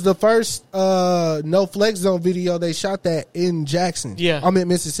 because the first No Flex Zone video they shot that in Jackson. Yeah, I meant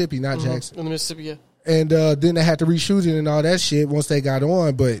Mississippi, not Jackson. In Mississippi, yeah. And then they had to reshoot it and all that shit once they got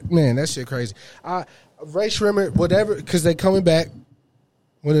on. But man, that shit crazy. Ray Shrimmer, whatever, because they coming back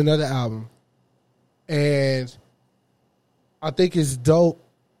with another album, and I think it's dope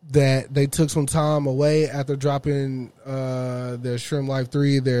that they took some time away after dropping their Shrimp Life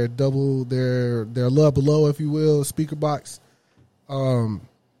 3, their Love Below, if you will, speaker box,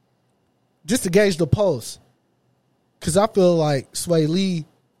 just to gauge the pulse. Because I feel like Sway Lee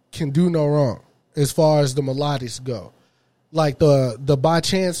can do no wrong as far as the melodics go. Like the By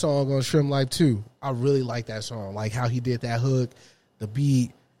Chance song on Shrimp Life 2, I really like that song. Like how he did that hook, the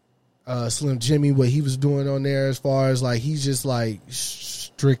beat, Slim Jimmy, what he was doing on there as far as like he's just like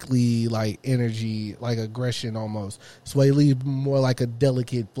strictly like energy, like aggression almost. Sway Lee more like a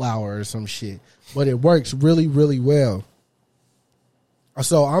delicate flower or some shit, but it works really, really well.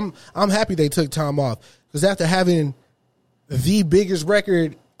 So I'm happy they took time off, because after having the biggest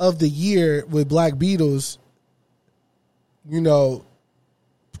record of the year with Black Beatles, you know,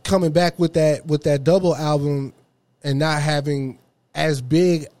 coming back with that double album and not having as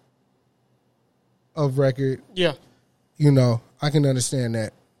big of record, you know, I can understand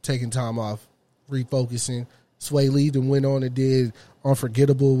that, taking time off, refocusing. Sway Lee then went on and did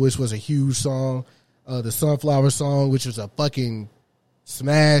Unforgettable, which was a huge song. The Sunflower song, which was a fucking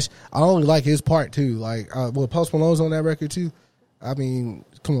smash. I only like his part too. Like, Post Malone's on that record too. I mean,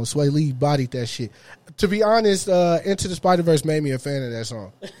 come on, Sway Lee bodied that shit. To be honest, Into the Spider-Verse made me a fan of that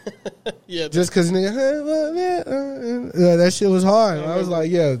song. Yeah, just because that shit was hard. I was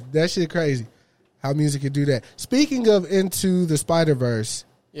like, yeah, that shit crazy. How music could do that. Speaking of Into the Spider-Verse,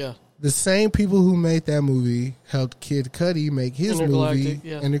 the same people who made that movie helped Kid Cudi make his movie,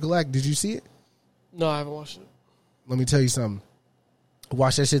 Intergalactic. Did you see it? No, I haven't watched it. Let me tell you something. I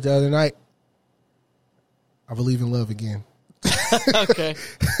watched that shit the other night. I believe in love again. Okay.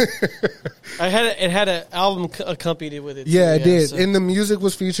 It had an album accompanied with it. Yeah, it did. So. And the music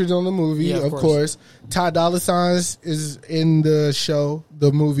was featured on the movie, of course. Ty Dolla $ign is in the show,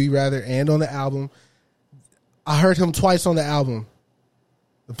 the movie rather, and on the album. I heard him twice on the album.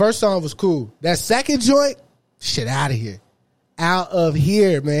 The first song was cool. That second joint, shit out of here. Out of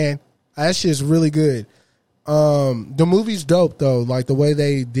here, man. That shit's really good. The movie's dope though, like the way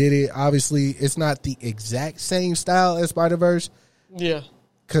they did it. Obviously, it's not the exact same style as Spider-Verse. Yeah,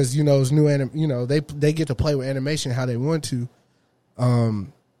 because you know it's new. You know they get to play with animation how they want to.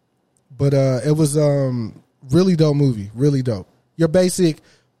 But it was really dope movie, really dope. Your basic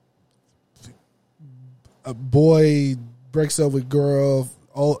a boy breaks up with girl,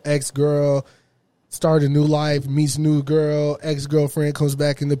 old ex-girl, start a new life, meets new girl, ex-girlfriend comes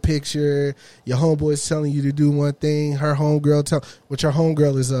back in the picture. Your homeboy's telling you to do one thing. Her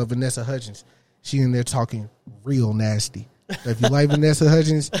homegirl is Vanessa Hudgens. She in there talking real nasty. So if you like Vanessa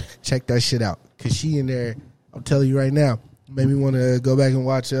Hudgens, check that shit out. Because she in there, I'm telling you right now, made me want to go back and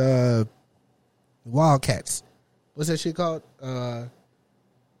watch Wildcats. What's that shit called?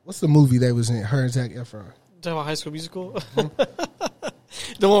 What's the movie that was in her and Zac Efron? Talking about High School Musical?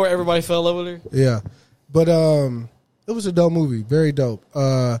 The one where everybody fell in love with her? Yeah. But it was a dope movie. Very dope.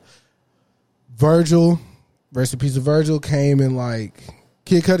 Virgil, rest in peace of Virgil, came in like...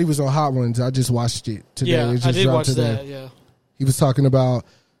 Kid Cudi was on Hot Ones. I just watched it today. Yeah, it just I did dropped watch today. that, yeah. He was talking about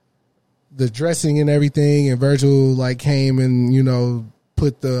the dressing and everything, and Virgil like came and, you know,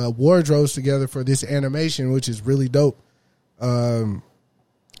 put the wardrobes together for this animation, which is really dope. Ty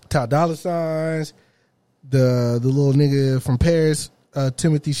Dolla $igns, the little nigga from Paris,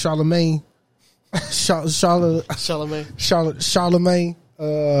 Timothy Chalamet. Charlemagne.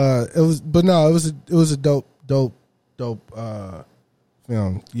 It was a dope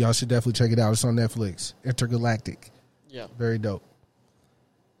film. Y'all should definitely check it out. It's on Netflix. Intergalactic. Yeah. Very dope.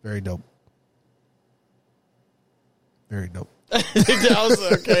 Very dope. Very dope. That was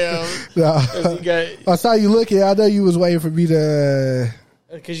okay. I saw you looking. I know you was waiting for me to.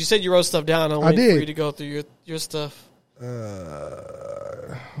 Because you said you wrote stuff down. I'm waiting for you to go through your stuff.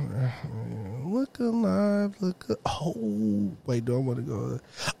 Look alive. Oh, wait, do I want to go?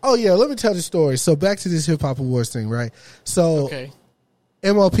 Oh, yeah, let me tell the story. So back to this Hip Hop Awards thing, right? So okay.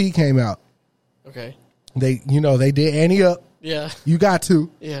 MLP came out. Okay. They did Annie Up. Yeah. You got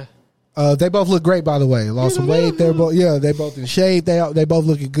to. Yeah. They both look great, by the way. Lost some weight. They both in shape. They both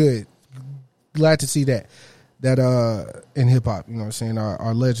looking good. Glad to see that in hip hop, you know what I'm saying?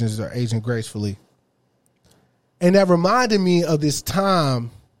 Our legends are aging gracefully. And that reminded me of this time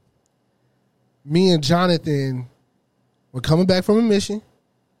me and Jonathan were coming back from a mission.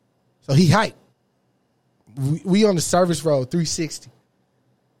 So he hyped. We on the service road, 360.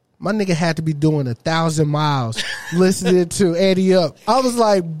 My nigga had to be doing 1,000 miles listening to Eddie Up. I was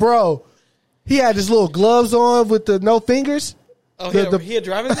like, bro, he had his little gloves on with the no fingers. Oh, he had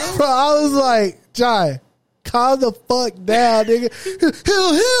driving gloves? I was like, John, calm the fuck down, nigga.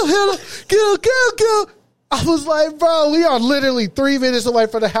 Kill. I was like, bro, we are literally 3 minutes away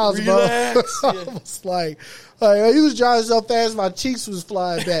from the house, relax. bro. I was like, he was driving so fast, my cheeks was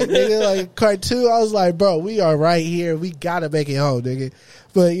flying back, nigga. Like cartoon, I was like, bro, we are right here. We gotta make it home, nigga.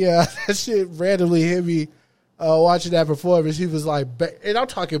 But yeah, that shit randomly hit me watching that performance. He was like, and I'm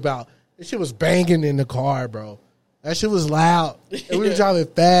talking about, that shit was banging in the car, bro. That shit was loud. And we were driving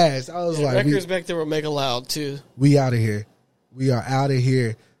fast. I was like, records back there were mega loud too. We out of here. We are out of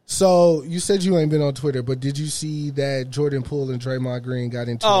here. So you said you ain't been on Twitter, but did you see that Jordan Poole and Draymond Green got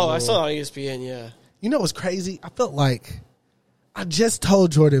into? Oh, I saw it on ESPN. Yeah. You know what's crazy? I felt like I just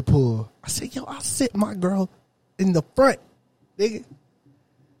told Jordan Poole. I said, "Yo, I'll sit my girl in the front, nigga,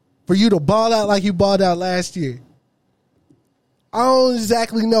 for you to ball out like you balled out last year." I don't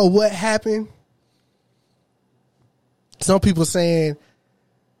exactly know what happened. Some people saying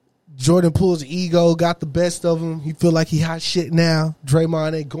Jordan Poole's ego got the best of him. He feel like he hot shit now.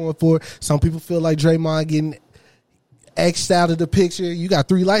 Draymond ain't going for it. Some people feel like Draymond getting X'd out of the picture. You got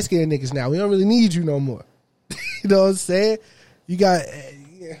 3 light-skinned niggas now. We don't really need you no more. You know what I'm saying? You got...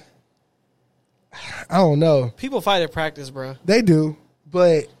 I don't know. People fight at practice, bro. They do.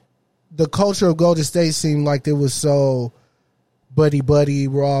 But the culture of Golden State seemed like it was so buddy-buddy.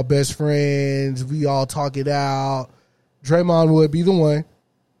 We're all best friends. We all talk it out. Draymond would be the one.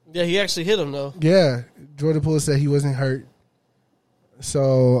 Yeah, he actually hit him, though. Yeah. Jordan Poole said he wasn't hurt.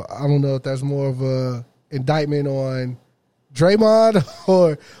 So, I don't know if that's more of a indictment on Draymond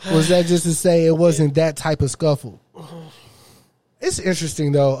or was that just to say it wasn't that type of scuffle? It's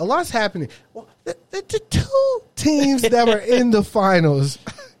interesting, though. A lot's happening. Well, the 2 teams that were in the finals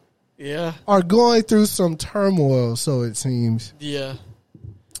are going through some turmoil, so it seems. Yeah.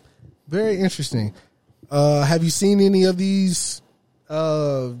 Very interesting. Have you seen any of these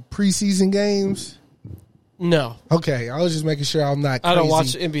preseason games? No. Okay, I was just making sure I'm not crazy. I don't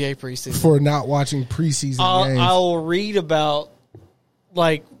watch NBA preseason. For not watching preseason games. I'll read about,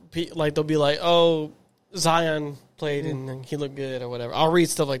 like they'll be like, oh, Zion played and he looked good or whatever. I'll read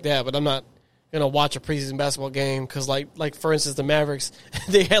stuff like that, but I'm not going to watch a preseason basketball game because, like for instance, the Mavericks,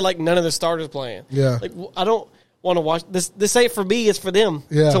 they had, like, none of their starters playing. Yeah. Like, I don't want to watch this. This ain't for me. It's for them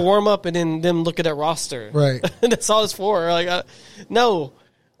to warm up and then them look at that roster. Right. That's all it's for. Like, no.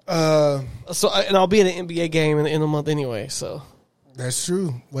 And I'll be in an NBA game in a month anyway. So That's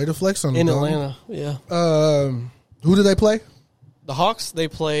true. Way to flex on them. In Atlanta, yeah. Who do they play? The Hawks, they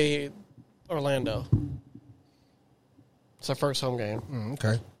play Orlando. It's our first home game.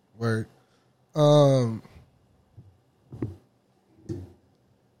 Okay. Word.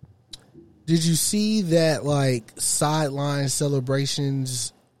 Did you see that, like, sideline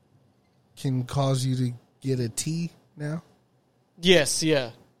celebrations can cause you to get a T now? Yes,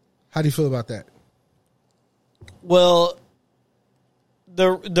 yeah. How do you feel about that? Well,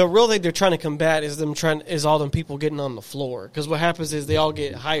 the real thing they're trying to combat is all them people getting on the floor. Because what happens is they all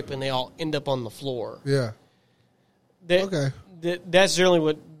get hype and they all end up on the floor. Yeah. Okay. That's generally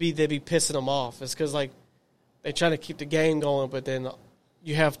what they'd be pissing them off. It's because, like, they try to keep the game going, but then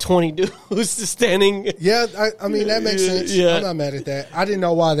you have 20 dudes standing. Yeah, I mean, that makes sense. Yeah. I'm not mad at that. I didn't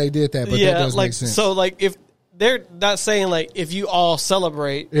know why they did that, but that does make sense. So, like, if they're not saying, like, if you all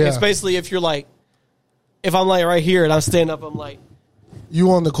celebrate, it's basically if you're, like, if I'm, like, right here and I'm standing up, I'm like,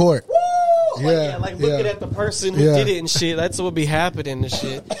 you on the court. Woo! Looking at the person who did it and shit. That's what would be happening and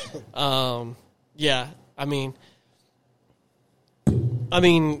shit. Yeah, I mean,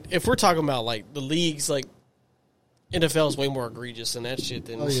 if we're talking about, like, the leagues, like, NFL is way more egregious than that shit.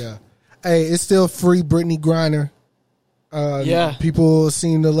 Oh, yeah. Hey, it's still free Brittany Griner. Yeah. People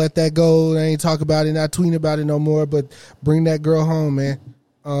seem to let that go. They ain't talk about it, not tweeting about it no more, but bring that girl home,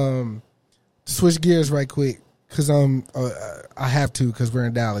 man. Switch gears right quick, because I have to, because we're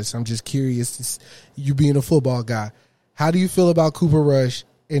in Dallas. I'm just curious, you being a football guy. How do you feel about Cooper Rush,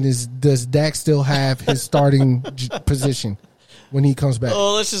 and does Dak still have his starting position when he comes back?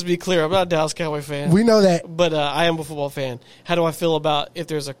 Oh, let's just be clear. I'm not a Dallas Cowboy fan. We know that. But I am a football fan. How do I feel about if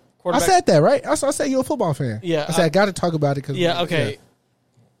there's a quarterback? I said that, right? I said you're a football fan. Yeah. I said I got to talk about it. Yeah, okay.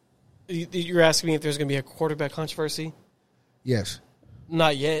 Yeah. You're asking me if there's going to be a quarterback controversy? Yes.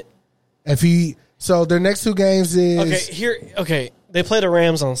 Not yet. So their next two games is... They play the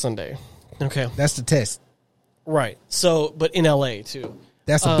Rams on Sunday. Okay. That's the test. Right. So, but in L.A., too.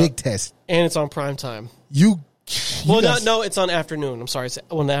 That's a big test. And it's on prime time. No, it's on afternoon. I'm sorry, it's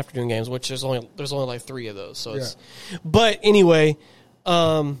one of the afternoon games, which there's only like 3 of those. So but anyway,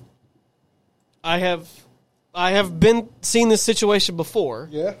 I have been seeing this situation before.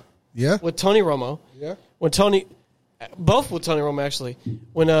 Yeah. With Tony Romo. Yeah. Both with Tony Romo actually.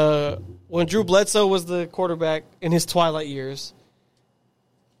 When Drew Bledsoe was the quarterback in his twilight years,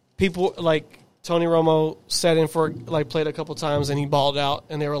 people like Tony Romo sat in for played a couple times and he balled out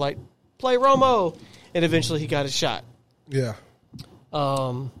and they were like, "Play Romo." And eventually he got his shot. Yeah.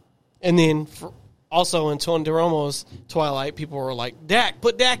 And then also in Tony Romo's twilight, people were like, "Dak,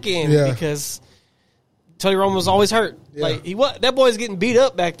 put Dak in," because Tony Romo was always hurt. Yeah. That boy's getting beat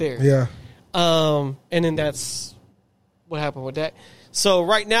up back there. Yeah. And then that's what happened with Dak. So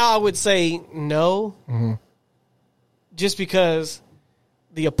right now I would say no, just because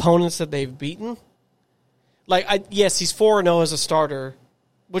the opponents that they've beaten. Yes, he's 4-0 as a starter,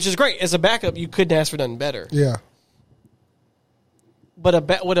 which is great. As a backup, you couldn't ask for nothing better. Yeah.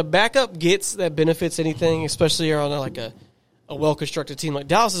 But what a backup gets that benefits anything, especially on a well-constructed team. Like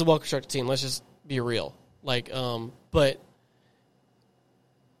Dallas is a well-constructed team. Let's just be real. But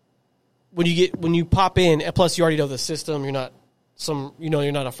when you pop in, and plus you already know the system, you're not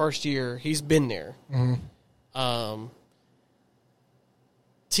a first year. He's been there.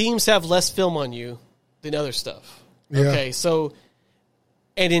 Teams have less film on you than other stuff. Yeah. Okay, so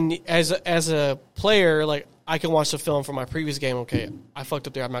and as a player, I can watch the film from my previous game. Okay, I fucked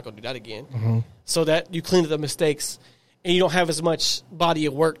up there. I'm not going to do that again. So that you clean up the mistakes, and you don't have as much body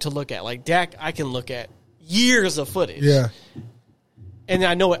of work to look at. Like Dak, I can look at years of footage. Yeah. And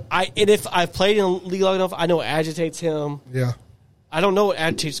I know it. And if I've played in the league long enough, I know what agitates him. Yeah. I don't know what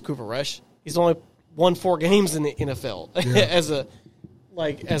agitates Cooper Rush. He's only won 4 games in the NFL as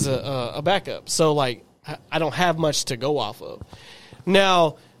a backup. So I don't have much to go off of.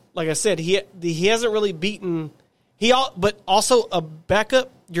 Now, like I said, he hasn't really beaten. But also a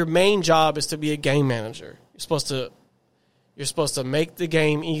backup. Your main job is to be a game manager. You're supposed to make the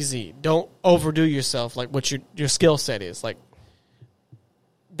game easy. Don't overdo yourself. Like what your skill set is.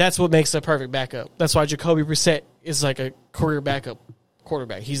 That's what makes a perfect backup. That's why Jacoby Brissett is like a career backup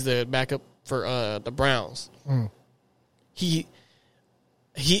quarterback. He's the backup for the Browns. He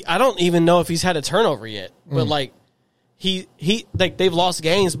I don't even know if he's had a turnover yet. But they've lost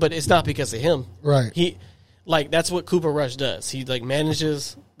games, but it's not because of him. Right. That's what Cooper Rush does. He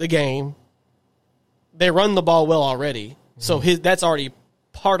manages the game. They run the ball well already. So that's already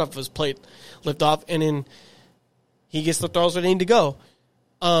part of his plate lift off, and then he gets the throws where they need to go.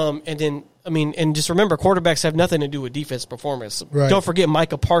 And then, and just remember, quarterbacks have nothing to do with defense performance. Right. Don't forget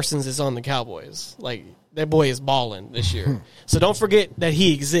Micah Parsons is on the Cowboys. Like, that boy is balling this year. So don't forget that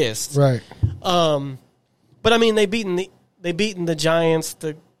he exists. Right. But they beaten the Giants,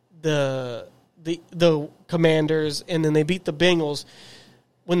 the Commanders, and then they beat the Bengals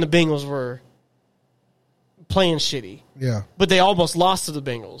when the Bengals were playing shitty. Yeah. But they almost lost to the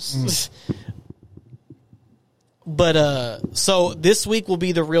Bengals. But so this week will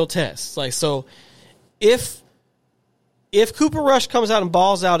be the real test. Like, so if Cooper Rush comes out and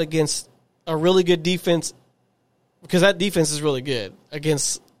balls out against a really good defense, because that defense is really good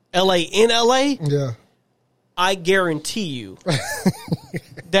against LA in LA, yeah, I guarantee you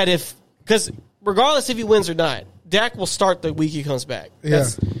that because regardless if he wins or not, Dak will start the week he comes back. Yeah.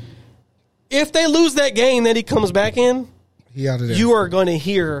 If they lose that game that he comes back in, he out of there. You are going to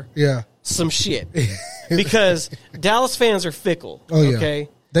hear some shit. Because Dallas fans are fickle. Oh, yeah. Okay?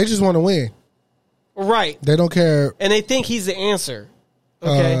 They just want to win. Right. They don't care. And they think he's the answer.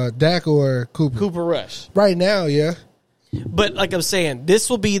 Okay? Dak or Cooper. Cooper Rush. Right now, yeah. But like I'm saying, this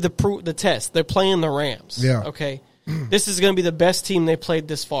will be the test. They're playing the Rams. Yeah. Okay? This is going to be the best team they played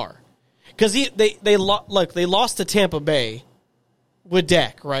this far. Because they lost to Tampa Bay with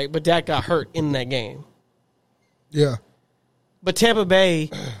Dak, right? But Dak got hurt in that game. Yeah. But Tampa Bay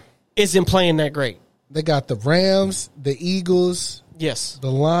isn't playing that great. They got the Rams, the Eagles, yes, the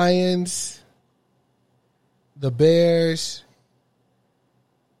Lions, the Bears,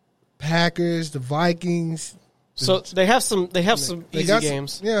 Packers, the Vikings. So they have some easy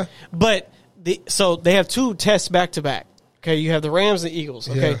games. Yeah. But so they have two tests back to back. Okay, you have the Rams and the Eagles.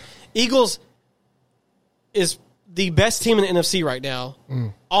 Okay. Yeah. Eagles is the best team in the NFC right now.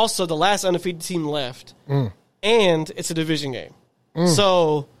 Also the last undefeated team left. And it's a division game.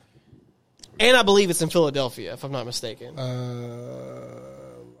 So, and I believe it's in Philadelphia, if I'm not mistaken. Lions,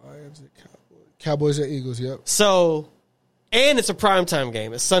 Cowboys or Eagles, yep. So, and it's a primetime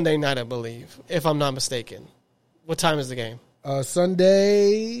game. It's Sunday night, I believe, if I'm not mistaken. What time is the game?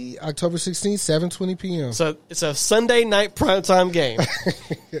 Sunday, October 16th, 7:20 p.m. So it's a Sunday night primetime game.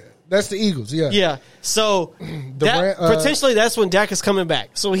 That's the Eagles, yeah. Yeah. So potentially that's when Dak is coming back.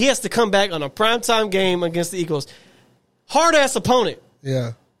 So he has to come back on a primetime game against the Eagles. Hard-ass opponent.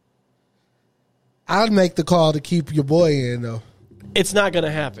 Yeah. I'd make the call to keep your boy in, though. It's not going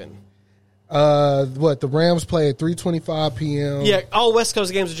to happen. The Rams play at 3:25 p.m. Yeah, all West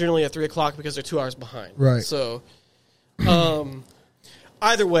Coast games are generally at 3 o'clock because they're 2 hours behind. Right. So,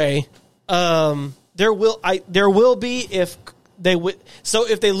 either way, there will be if they would. So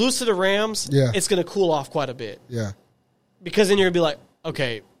if they lose to the Rams, it's going to cool off quite a bit. Yeah. Because then you're going to be like,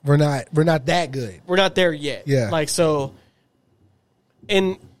 okay, we're not that good. We're not there yet. Yeah. Like so,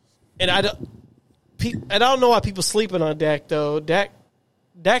 and I don't know why people sleeping on Dak though.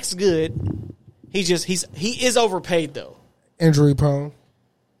 Dak's good. He is overpaid though. Injury prone.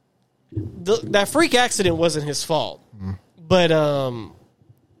 That freak accident wasn't his fault, but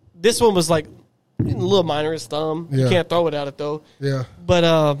this one was like a little minor. His thumb. Yeah. You can't throw it at it though. Yeah.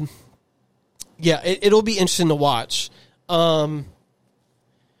 But it'll be interesting to watch,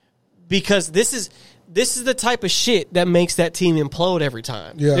 because this is the type of shit that makes that team implode every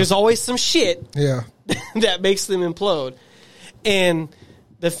time. Yeah. There's always some shit. Yeah. that makes them implode, and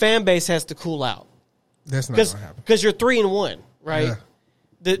the fan base has to cool out. That's not going to happen. Because you're 3-1, right? Yeah.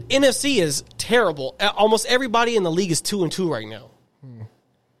 The NFC is terrible. Almost everybody in the league is 2-2 right now.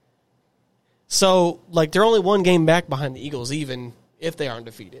 So, like, they're only one game back behind the Eagles, even if they aren't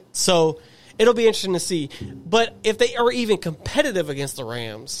defeated. So, it'll be interesting to see. But if they are even competitive against the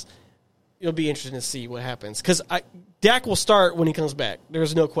Rams, it'll be interesting to see what happens. Because Dak will start when he comes back.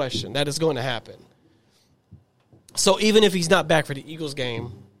 There's no question. That is going to happen. So, even if he's not back for the Eagles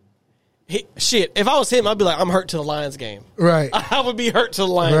game, if I was him, I'd be like, I'm hurt to the Lions game. Right. I would be hurt to the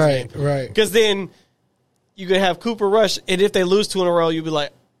Lions game. Right. Because then you could have Cooper Rush, and if they lose 2 in a row, you'd be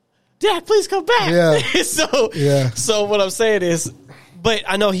like, Dak, please come back. Yeah. So what I'm saying is, but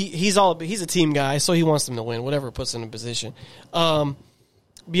I know he's a team guy, so he wants them to win, whatever puts him in position. The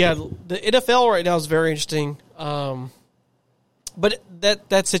NFL right now is very interesting. But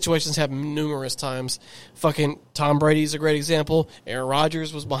that situation's happened numerous times. Fucking Tom Brady's a great example. Aaron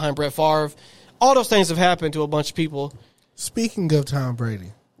Rodgers was behind Brett Favre. All those things have happened to a bunch of people. Speaking of Tom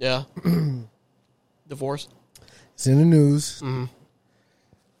Brady. Yeah. Divorce. It's in the news. Mm-hmm.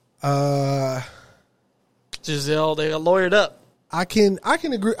 Giselle, they got lawyered up. I can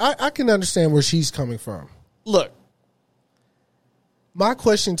agree. I can understand where she's coming from. Look. My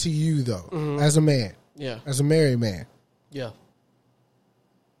question to you, though, as a man. Yeah. As a married man. Yeah.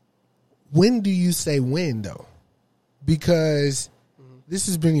 When do you say when, though? Because This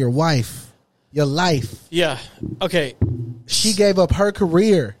has been your wife, your life. Yeah. Okay. She gave up her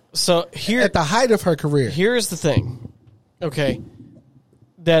career. So here, at the height of her career. Here's the thing. Okay.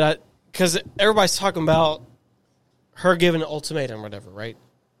 Because everybody's talking about her giving an ultimatum or whatever, right?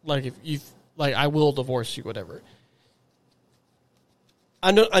 Like if you like, I will divorce you, whatever.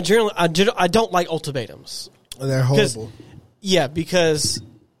 I don't like ultimatums. They're horrible. Yeah, because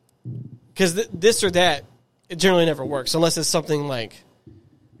this or that, it generally never works unless it's something like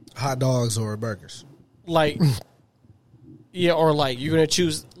hot dogs or burgers. Like, yeah, or like you're gonna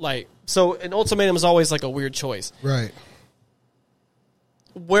choose like. So an ultimatum is always like a weird choice, right?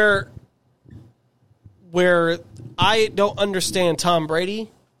 Where I don't understand Tom Brady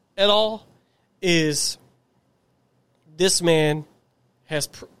at all is this man has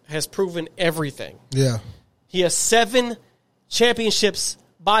proven everything. Yeah. He has 7 championships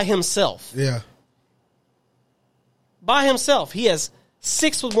by himself. Yeah. By himself. He has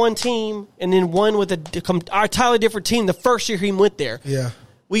 6 with one team and then 1 with a entirely different team the first year he went there. Yeah.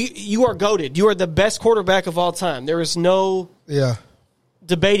 You are goated. You are the best quarterback of all time. There is no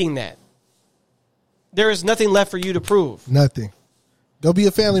debating that. There is nothing left for you to prove. Nothing. Go be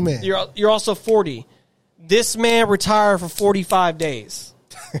a family man. You're also 40. This man retired for 45 days.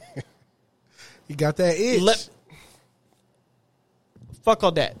 He got that itch. Fuck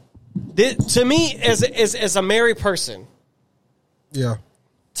all that. To me, as a married person, yeah.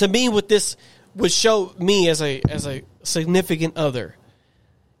 To me, what this would show me as a significant other,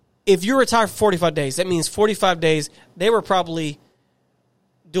 if you retire for 45 days, that means 45 days they were probably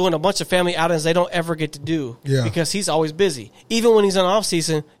doing a bunch of family outings they don't ever get to do because he's always busy. Even when he's on off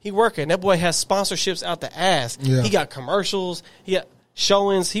season, he working. That boy has sponsorships out the ass. Yeah. He got commercials. He got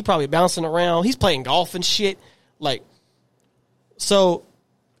showings. He probably bouncing around. He's playing golf and shit. Like, so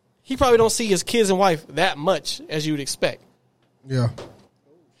he probably don't see his kids and wife that much as you would expect. Yeah.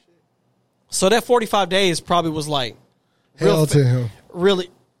 So that 45 days probably was like hell to him.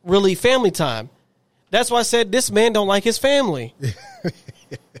 Really family time. That's why I said this man don't like his family.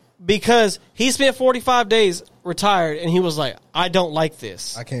 Because he spent 45 days retired, and he was like, I don't like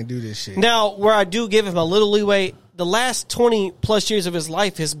this. I can't do this shit. Now, where I do give him a little leeway, the last 20-plus years of his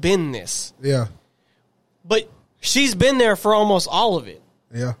life has been this. Yeah. But she's been there for almost all of it.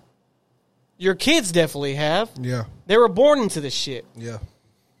 Yeah. Your kids definitely have. Yeah. They were born into this shit. Yeah.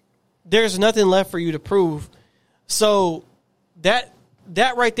 There's nothing left for you to prove. So that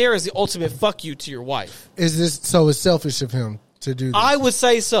right there is the ultimate fuck you to your wife. It's selfish of him to do this. I would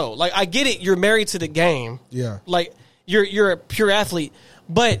say so. Like, I get it. You're married to the game. Yeah. Like, you're a pure athlete.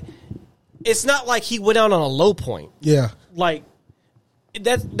 But it's not like he went out on a low point. Yeah. Like,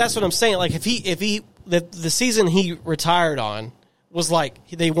 that's what I'm saying. Like, if the season he retired on was like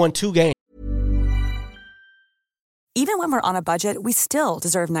they won 2 games. Even when we're on a budget, we still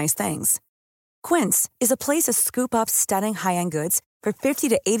deserve nice things. Quince is a place to scoop up stunning high-end goods for 50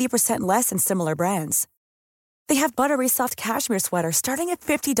 to 80% less than similar brands. They have buttery soft cashmere sweaters starting at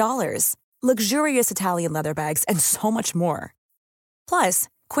 $50, luxurious Italian leather bags, and so much more. Plus,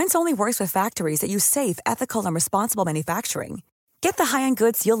 Quince only works with factories that use safe, ethical, and responsible manufacturing. Get the high-end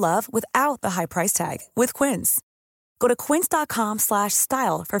goods you'll love without the high price tag with Quince. Go to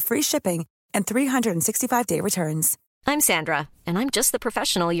quince.com/style for free shipping and 365-day returns. I'm Sandra, and I'm just the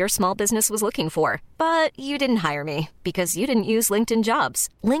professional your small business was looking for. But you didn't hire me because you didn't use LinkedIn Jobs.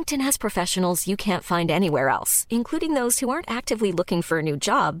 LinkedIn has professionals you can't find anywhere else, including those who aren't actively looking for a new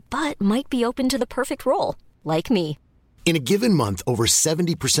job, but might be open to the perfect role, like me. In a given month, over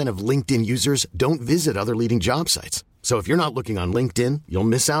 70% of LinkedIn users don't visit other leading job sites. So if you're not looking on LinkedIn, you'll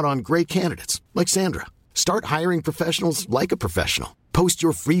miss out on great candidates, like Sandra. Start hiring professionals like a professional. Post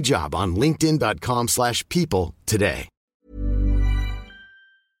your free job on linkedin.com/people today.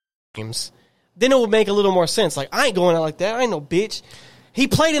 Then it would make a little more sense. Like, I ain't going out like that. I ain't no bitch. He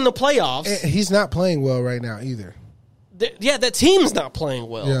played in the playoffs. And he's not playing well right now either. That team's not playing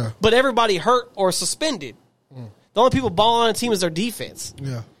well. Yeah. But everybody hurt or suspended. The only people balling on the team is their defense.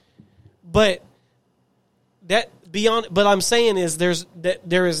 Yeah. But but I'm saying is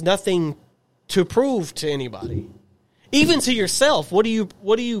there is nothing to prove to anybody. Even to yourself. What are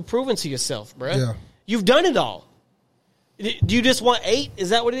you proving to yourself, bro? Yeah. You've done it all. Do you just want 8? Is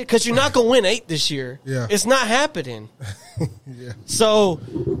that what it is? Because you're not going to win 8 this year. Yeah. It's not happening. Yeah. So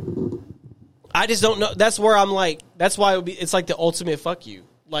I just don't know. That's where I'm like, that's why it's like the ultimate fuck you.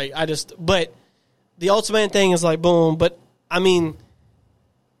 Like, but the ultimate thing is like, boom. But I mean,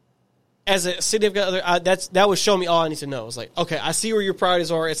 as a significant other, that would show me all I need to know. It's like, okay, I see where your priorities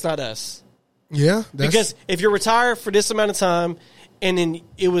are. It's not us. Yeah. Because if you're retired for this amount of time and then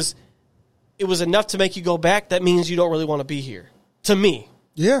it was enough to make you go back, that means you don't really want to be here. To me.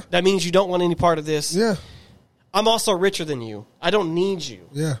 Yeah. That means you don't want any part of this. Yeah. I'm also richer than you. I don't need you.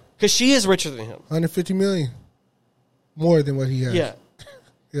 Yeah. Because she is richer than him. $150 million. More than what he has. Yeah.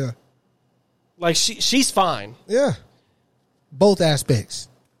 Yeah. Like, she's fine. Yeah. Both aspects.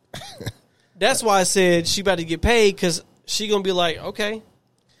 That's why I said she about to get paid, because she going to be like, okay.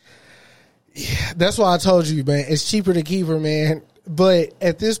 Yeah, that's why I told you, man. It's cheaper to keep her, man. But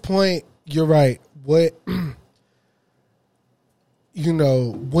at this point, you're right. What, you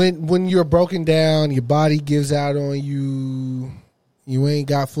know, when you're broken down, your body gives out on you, you ain't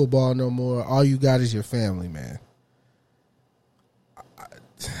got football no more, all you got is your family, man.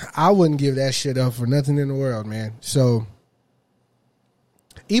 I wouldn't give that shit up for nothing in the world, man. So,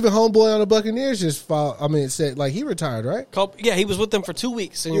 even homeboy on the Buccaneers just said, like, he retired, right? Yeah, he was with them for 2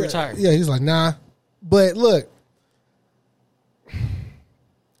 weeks and he retired. Yeah, he's like, nah. But look,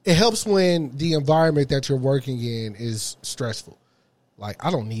 it helps when the environment that you're working in is stressful. Like,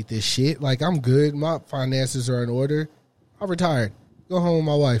 I don't need this shit. Like, I'm good. My finances are in order. I retired. Go home with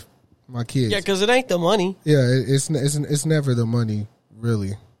my wife, my kids. Yeah, because it ain't the money. Yeah, it's never the money,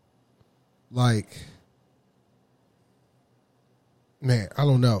 really. Like, man, I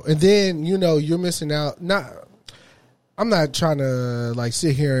don't know. And then, you know, you're missing out. I'm not trying to, like,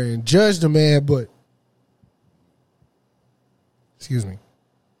 sit here and judge the man, but, excuse me.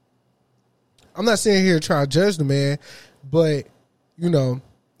 I'm not sitting here trying to judge the man, but, you know,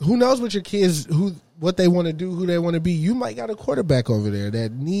 who knows what your kids, what they want to do, who they want to be. You might got a quarterback over there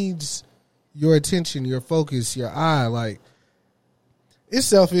that needs your attention, your focus, your eye. Like, it's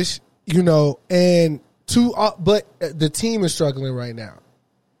selfish, you know, but the team is struggling right now.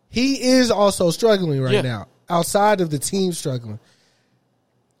 He is also struggling right now, outside of the team struggling.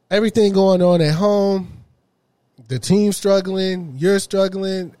 Everything going on at home, the team struggling, you're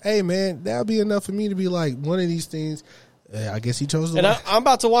struggling. Hey, man, that'll be enough for me to be like, one of these things, I guess he chose the And I'm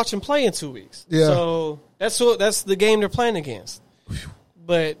about to watch him play in 2 weeks. Yeah. So that's the game they're playing against.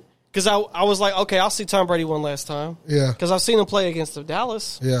 But because I was like, okay, I'll see Tom Brady one last time. Yeah. Because I've seen him play against the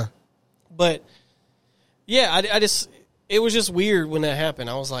Dallas. Yeah. But, yeah, I just – it was just weird when that happened.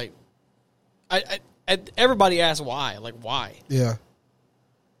 I was like – everybody asked why. Like, why? Yeah.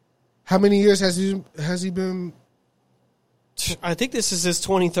 How many years has he been? I think this is his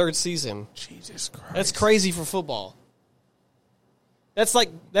 23rd season. Jesus Christ. That's crazy for football.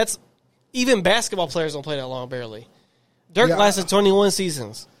 That's even basketball players don't play that long, barely. Dirk lasted 21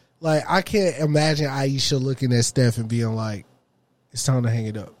 seasons. Like, I can't imagine Aisha looking at Steph and being like, it's time to hang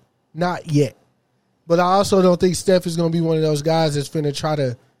it up. Not yet. But I also don't think Steph is going to be one of those guys that's finna try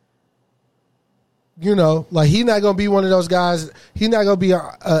to, you know, like, he's not going to be one of those guys. He's not going to be a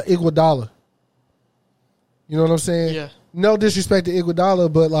Iguodala. You know what I'm saying? Yeah. No disrespect to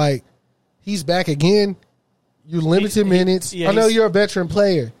Iguodala, but, like, he's back again. You limited minutes. I know you're a veteran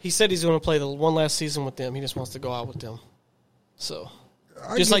player. He said he's going to play the one last season with them. He just wants to go out with them. So,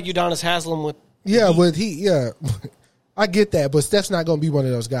 just like Udonis Haslem with I get that, but Steph's not going to be one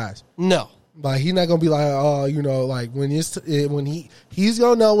of those guys. No. Like, he's not going to be like, oh, you know, like, when he's going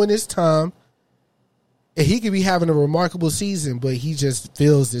to know when it's time. And he could be having a remarkable season, but he just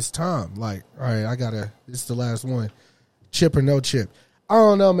feels it's time. Like, all right, this is the last one. Chip or no chip. I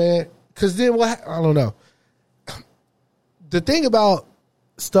don't know, man. Because then I don't know. The thing about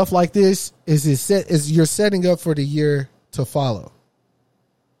stuff like this is you're setting up for the year to follow.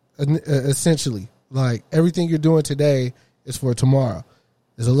 Essentially, like, everything you're doing today is for tomorrow.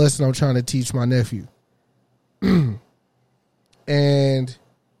 It's a lesson I'm trying to teach my nephew. And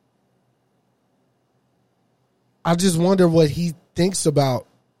I just wonder what he thinks about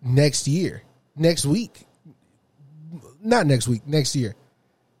next year, next week. Not next week, next year.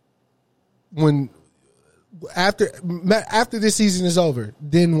 After this season is over,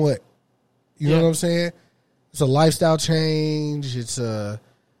 then what? You know what I'm saying? It's a lifestyle change. It's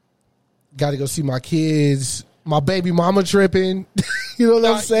got to go see my kids. My baby mama tripping. You know what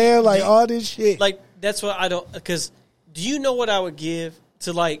I'm saying? Like, all this shit. Like, that's what I don't. Because do you know what I would give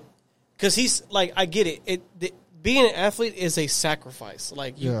to, like? Because he's like, I get it. Being an athlete is a sacrifice.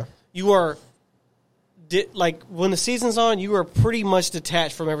 Like, you are. Like, when the season's on, you are pretty much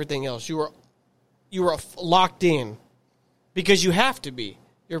detached from everything else. You are locked in because you have to be.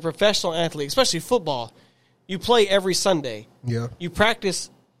 You're a professional athlete, especially football. You play every Sunday. Yeah. You practice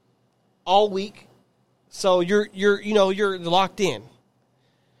all week, so you're locked in.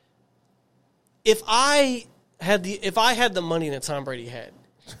 If I had the money that Tom Brady had,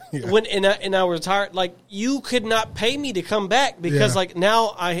 and I was retired, like, you could not pay me to come back because like,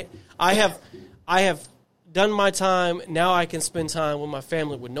 now I have done my time. Now I can spend time with my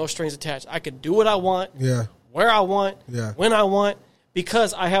family with no strings attached. I could do what I want. Yeah. where I want, Yeah. when I want,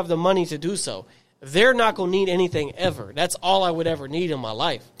 because I have the money to do so. They're not going to need anything ever. That's all I would ever need in my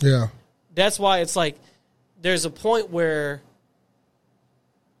life. Yeah. That's why it's like there's a point where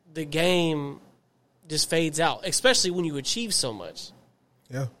the game just fades out, especially when you achieve so much.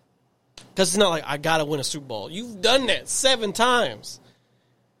 Yeah. Because it's not like, I got to win a Super Bowl. You've done that 7 times.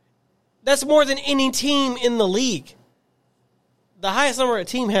 That's more than any team in the league. The highest number a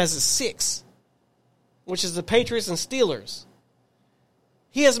team has is 6, which is the Patriots and Steelers.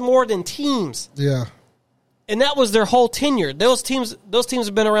 He has more than teams. Yeah. And that was their whole tenure. Those teams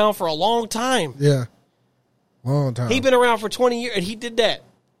have been around for a long time. Yeah. Long time. He's been around for 20 years, and he did that.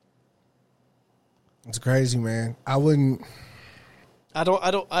 It's crazy, man. I wouldn't. I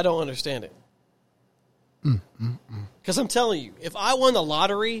don't understand it. Because I'm telling you, if I won the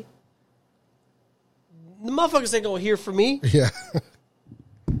lottery, the motherfuckers ain't gonna hear from me. Yeah.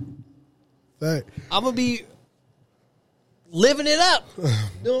 That. I'm gonna be living it up.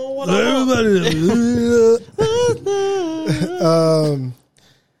 Doing what I want.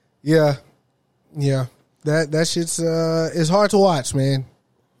 Yeah. Yeah. That shit's it's hard to watch, man.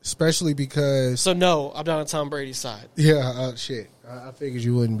 Especially because So no, I'm not on Tom Brady's side. yeah, shit. I figured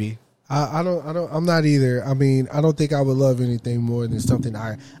you wouldn't be. I'm not either. I mean, I don't think I would love anything more than something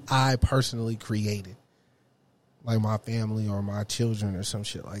I personally created. Like my family or my children or some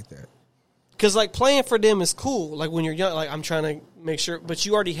shit like that. Because, like, playing for them is cool. Like, when you're young, like, I'm trying to make sure. But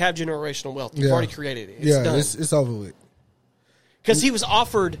you already have generational wealth. You've already created it. It's done. It's over with. Because he was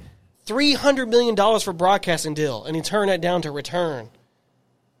offered $300 million for broadcasting deal, and he turned that down to return.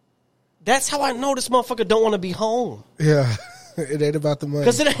 That's how I know this motherfucker don't want to be home. Yeah. It ain't about the money.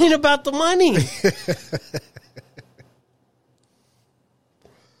 Because it ain't about the money.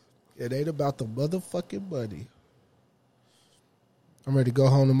 It ain't about the motherfucking money. I'm ready to go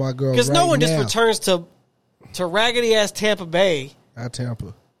home to my girl. Because no one just now. returns to raggedy ass Tampa Bay. Not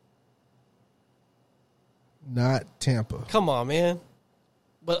Tampa. Not Tampa. Come on, man.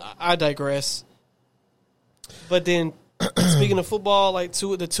 But I digress. But then, speaking of football, like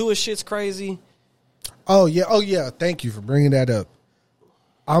the Tua shit's crazy. Oh yeah. Thank you for bringing that up.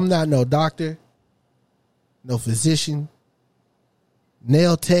 I'm not no doctor, no physician,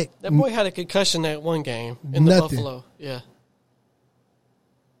 nail tech. That boy had a concussion that one game in the Buffalo. Yeah.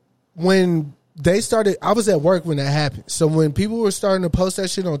 When they started, I was at work when that happened. So when people were starting to post that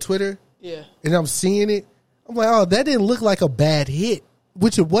shit on Twitter, yeah, and I'm seeing it, I'm like, oh, that didn't look like a bad hit,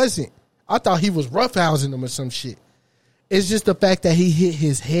 which it wasn't. I thought he was roughhousing them or some shit. It's just the fact that he hit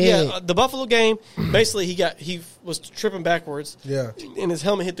his head. Yeah, the Buffalo game, basically he was tripping backwards. Yeah. And his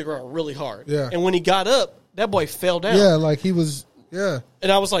helmet hit the ground really hard. Yeah. And when he got up, that boy fell down. Yeah, like he was, yeah.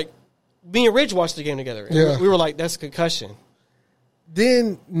 And I was like, me and Ridge watched the game together. And Yeah. we were like, that's a concussion.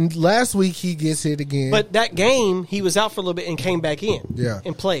 Then last week he gets hit again. But that game, he was out for a little bit and came back in. Yeah.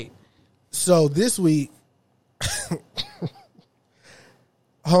 And played. So this week,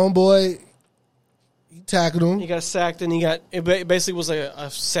 homeboy, he tackled him. He got sacked and it basically was a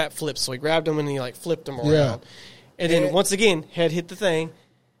sat flip. So he grabbed him and he like flipped him around. Yeah. And then once again, head hit the thing.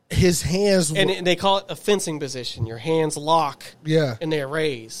 His hands And they call it a fencing position. Your hands lock. Yeah. And they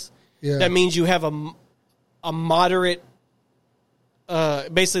raise. Yeah. That means you have a moderate.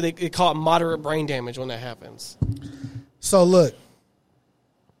 Basically, they call it moderate brain damage when that happens. So look,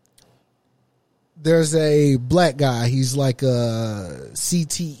 there's a black guy. He's like a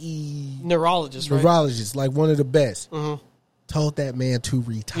CTE neurologist, right? Neurologist, like one of the best. Mm-hmm. Told that man to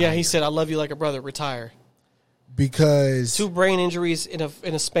retire. Yeah, he said, "I love you like a brother. Retire." Because 2 brain injuries in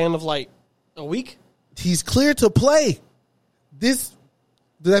a span of like a week. He's cleared to play. Did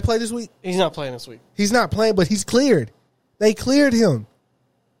they play this week? He's not playing this week. He's not playing, but he's cleared. They cleared him.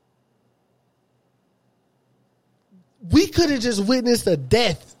 We could have just witnessed a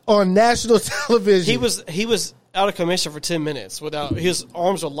death on national television. He was out of commission for 10 minutes without his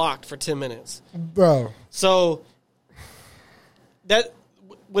arms were locked for 10 minutes. Bro. So that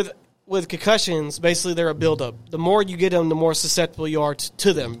with concussions, basically they're a buildup. The more you get them, the more susceptible you are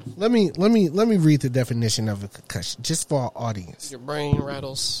to them. Let me read the definition of a concussion just for our audience. Your brain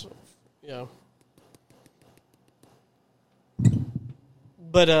rattles. Yeah.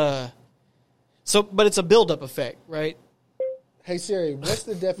 But it's a buildup effect, right? Hey Siri, what's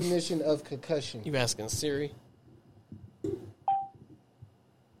the definition of concussion? You asking Siri?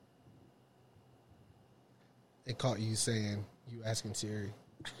 It caught you saying you asking Siri.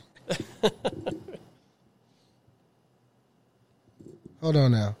 Hold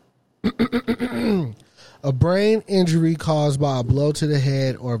on now. A brain injury caused by a blow to the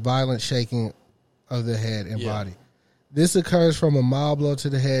head or violent shaking of the head and body. This occurs from a mild blow to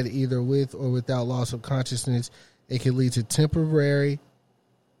the head, either with or without loss of consciousness. It can lead to temporary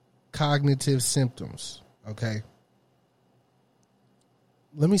cognitive symptoms. Okay.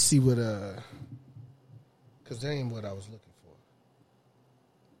 Let me see what, because that ain't what I was looking for.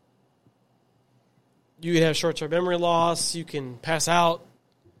 You can have short-term memory loss. You can pass out.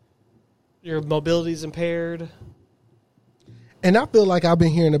 Your mobility is impaired. And I feel like I've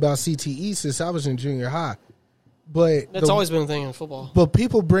been hearing about CTE since I was in junior high. But that's always been a thing in football. But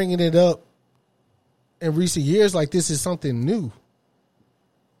people bringing it up in recent years like this is something new.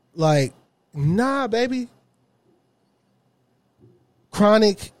 Like, nah, baby.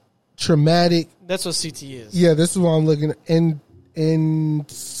 Chronic traumatic. That's what CTE is. Yeah, this is what I'm looking at.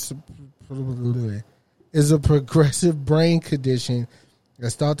 Is a progressive brain condition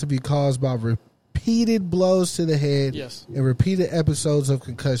that's thought to be caused by repeated blows to the head and repeated episodes of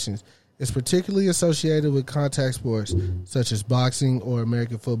concussions. It's particularly associated with contact sports such as boxing or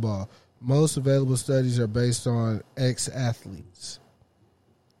American football. Most available studies are based on ex-athletes.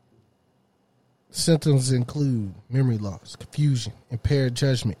 Symptoms include memory loss, confusion, impaired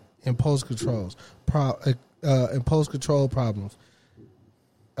judgment, impulse control problems,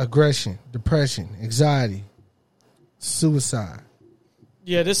 aggression, depression, anxiety, suicide.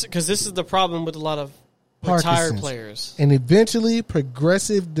 Yeah, this is the problem with a lot of retired players. And eventually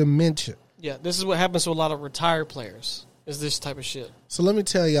progressive dementia. Yeah, this is what happens to a lot of retired players, is this type of shit. So let me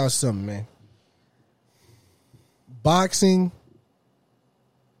tell y'all something, man. Boxing.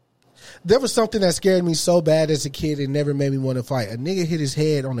 There was something that scared me so bad as a kid it never made me want to fight. A nigga hit his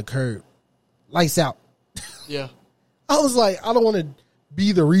head on the curb. Lights out. Yeah. I was like, I don't want to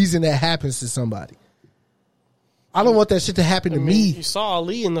be the reason that happens to somebody. I don't want that shit to happen to me. You saw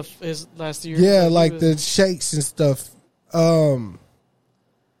Ali in his last year. Yeah, like the shakes and stuff.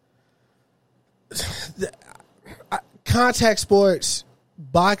 Contact sports,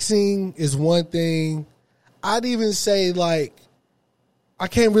 boxing is one thing. I'd even say, like, I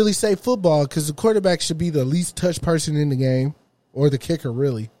can't really say football because the quarterback should be the least touched person in the game, or the kicker,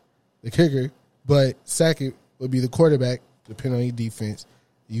 really. The kicker. But second would be the quarterback, depending on your defense.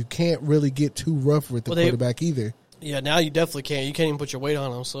 You can't really get too rough with the quarterback either. Yeah, now you definitely can't. You can't even put your weight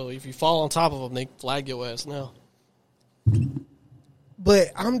on them. So if you fall on top of them, they flag your ass now. But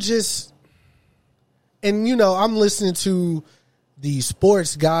I'm just, and you know, I'm listening to the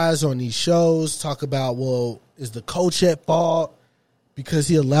sports guys on these shows talk about, well, is the coach at fault because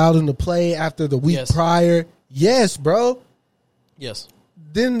he allowed him to play after the week prior? Yes, bro. Yes.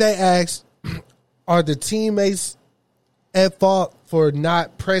 Then they ask, are the teammates at fault for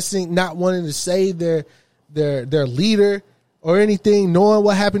not pressing, not wanting to save their leader or anything, knowing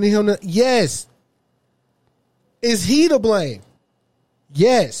what happened to him? Yes. Is he to blame?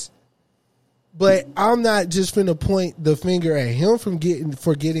 Yes. But I'm not just finna point the finger at him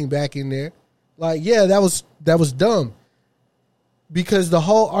for getting back in there. Like, yeah, that was dumb. Because the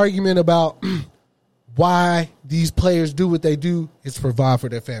whole argument about why these players do what they do is to provide for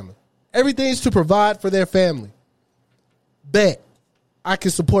their family. Everything's to provide for their family. Bet. I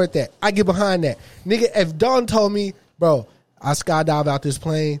can support that. I get behind that. Nigga, if Don told me, bro, I skydive out this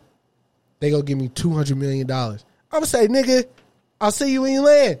plane, they gonna give me $200 million. I'm gonna say, nigga, I'll see you when you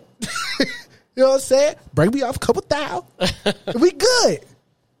land. You know what I'm saying? Bring me off a couple thousand. We good.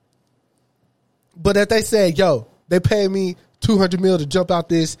 But if they say, yo, they pay me $200 million to jump out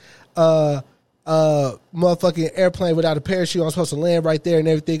this motherfucking airplane without a parachute, I'm supposed to land right there and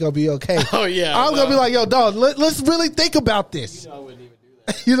everything gonna be okay. Oh, yeah. I'm gonna be like, yo, dog, let's really think about this. You know I wouldn't even do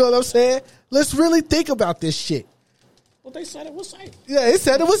that. You know what I'm saying? Let's really think about this shit. Well, they said it was safe. Yeah, it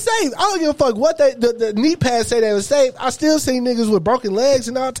said it was safe. I don't give a fuck what the knee pads say they was safe. I still see niggas with broken legs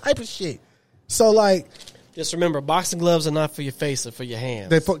and all type of shit. So, like, just remember, boxing gloves are not for your face or for your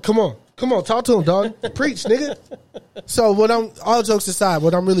hands. Come on, talk to him, dog. Preach, nigga. So, all jokes aside,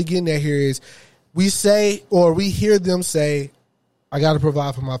 what I'm really getting at here is, we say, or we hear them say, I got to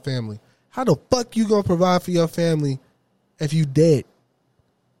provide for my family. How the fuck you gonna provide for your family if you dead?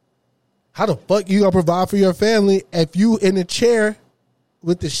 How the fuck you gonna provide for your family if you in a chair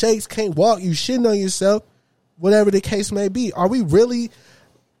with the shakes, can't walk, you shitting on yourself, whatever the case may be? Are we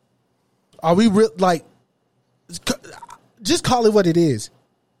like, just call it what it is.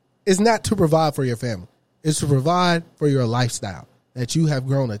 It's not to provide for your family. It's to provide for your lifestyle that you have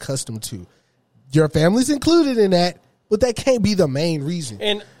grown accustomed to. Your family's included in that, but that can't be the main reason.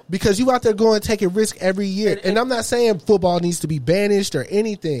 And because you out there going and taking risk every year. And I'm not saying football needs to be banished or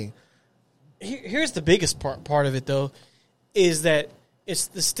anything. Here's the biggest part of it, though, is that it's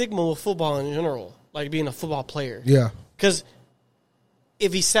the stigma with football in general, like being a football player. Yeah. Because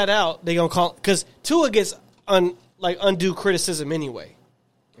if he sat out, they going to call – because Tua gets like undue criticism anyway.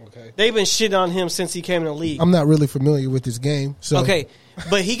 Okay. They've been shitting on him since he came in the league. I'm not really familiar with this game. So. Okay,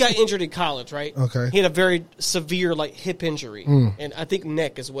 but he got injured in college, right? Okay. He had a very severe like hip injury and I think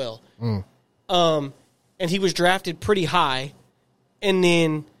neck as well. And he was drafted pretty high, and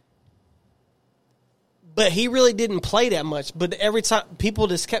then, but he really didn't play that much. But every time people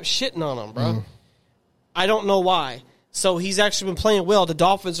just kept shitting on him, bro. I don't know why. So he's actually been playing well. The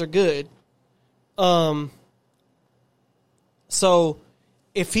Dolphins are good. So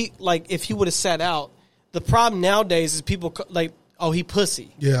if he would have sat out, the problem nowadays is people like, oh, he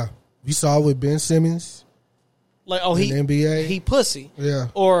pussy. Yeah, we saw it with Ben Simmons. Like, oh, NBA. he pussy. Yeah.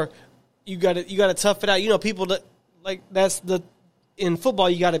 Or you got to tough it out. You know, people that like in football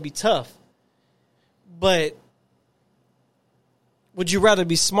you got to be tough. But would you rather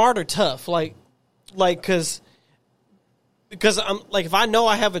be smart or tough? Like because I'm like, if I know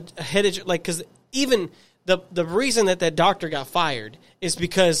I have a head injury, like, because even the reason that doctor got fired is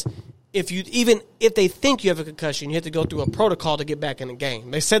because if they think you have a concussion, you have to go through a protocol to get back in the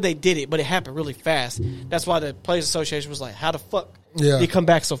game. They said they did it, but it happened really fast. That's why the Players Association was like, how the fuck did he come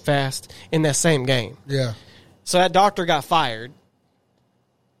back so fast in that same game? Yeah. So that doctor got fired.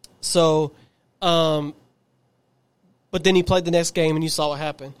 So, but then he played the next game, and you saw what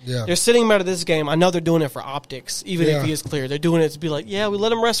happened. Yeah. They're sitting him out of this game. I know they're doing it for optics, even if he is clear. They're doing it to be like, yeah, we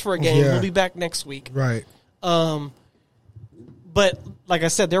let him rest for a game. Yeah. We'll be back next week. Right. But like I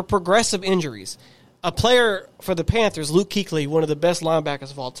said, they're progressive injuries. A player for the Panthers, Luke Kuechly, one of the best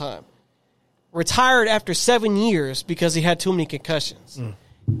linebackers of all time, retired after 7 years because he had too many concussions.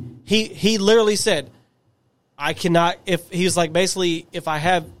 He literally said, I cannot, if he was like, basically, if I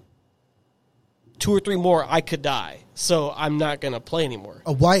have 2 or 3 more, I could die. So I'm not going to play anymore.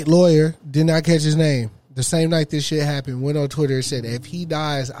 A white lawyer, did not catch his name, the same night this shit happened, went on Twitter and said, if he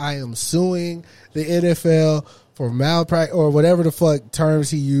dies, I am suing the NFL for malpractice or whatever the fuck terms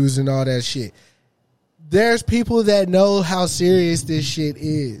he used and all that shit. There's people that know how serious this shit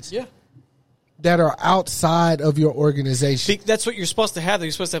is. Yeah. That are outside of your organization. That's what you're supposed to have.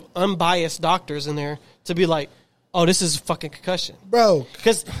 You're supposed to have unbiased doctors in there to be like, oh, this is a fucking concussion. Bro.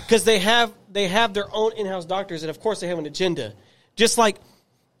 Because they have their own in-house doctors, and of course they have an agenda. Just like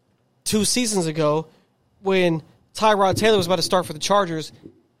 2 seasons ago when Tyrod Taylor was about to start for the Chargers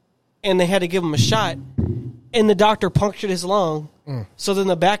and they had to give him a shot, and the doctor punctured his lung, so then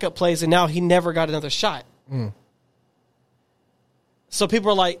the backup plays, and now he never got another shot. So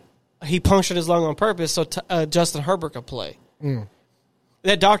people are like, he punctured his lung on purpose so Justin Herbert could play.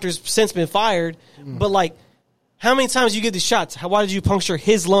 That doctor's since been fired, but like, how many times you get these shots? Why did you puncture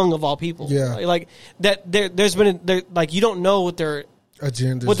his lung of all people? Yeah, like that. There's been like, you don't know what their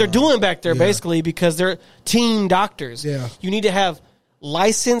agendas, what they're doing back there, basically, because they're team doctors. Yeah, you need to have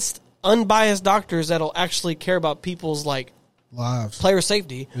licensed, unbiased doctors that'll actually care about people's like lives, player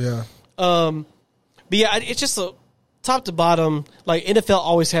safety. Yeah. But yeah, it's just a top to bottom. Like, NFL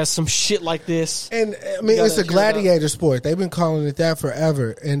always has some shit like this, and I mean, it's a gladiator sport. They've been calling it that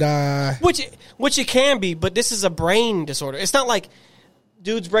forever, and which it can be, but this is a brain disorder. It's not like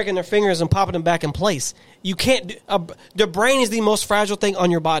dudes breaking their fingers and popping them back in place. You can't. The brain is the most fragile thing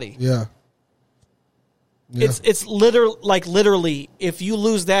on your body. Yeah. It's literally, if you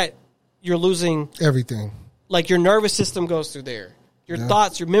lose that, you're losing everything. Like, your nervous system goes through there. Your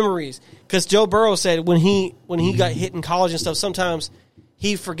thoughts, your memories. Because Joe Burrow said when he got hit in college and stuff, sometimes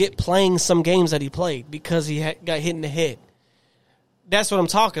he'd forget playing some games that he played because he got hit in the head. That's what I'm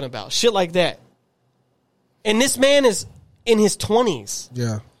talking about. Shit like that. And this man is in his 20s.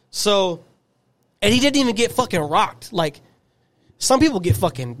 Yeah. So, and he didn't even get fucking rocked. Like, some people get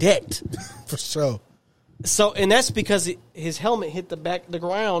fucking decked. For sure. So, and that's because his helmet hit the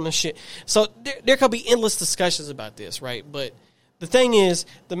ground and shit. So there could be endless discussions about this, right? But the thing is,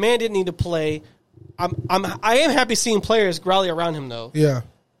 the man didn't need to play. I am happy seeing players rally around him, though. Yeah,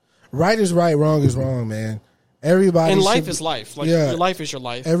 right is right, wrong is wrong, man. Everybody and life is life. Like, your life is your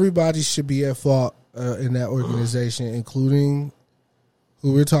life. Everybody should be at fault in that organization, including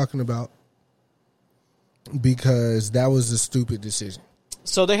who we're talking about, because that was a stupid decision.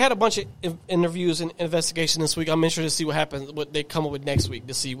 So they had a bunch of interviews and investigation this week. I'm interested to see what happens, what they come up with next week,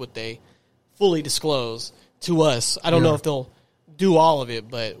 to see what they fully disclose to us. I don't know if they'll do all of it,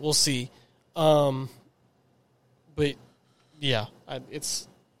 but we'll see. But yeah, it's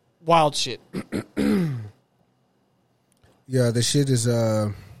wild shit. Yeah, the shit is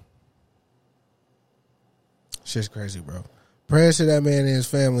shit's crazy, bro. Prayers to that man and his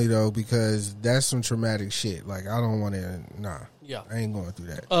family, though, because that's some traumatic shit. Like, I don't want to. Nah. Yeah. I ain't going through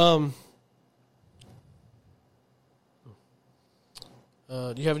that.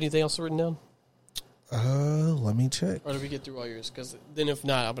 Do you have anything else written down? Let me check. Or did we get through all yours? Because then if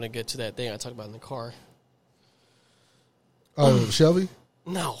not, I'm going to get to that thing I talked about in the car. Oh, Shelby?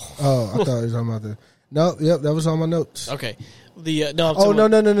 No. Oh, I thought you were talking about the... No, yep, that was on my notes. Okay.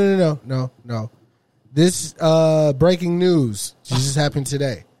 No. No. This breaking news just happened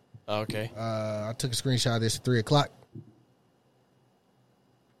today. Okay. I took a screenshot of this at 3 o'clock.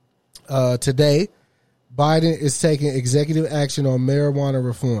 Today, Biden is taking executive action on marijuana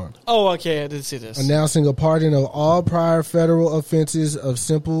reform. Oh, okay. I did see this. Announcing a pardon of all prior federal offenses of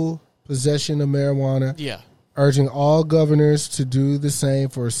simple possession of marijuana. Yeah. Urging all governors to do the same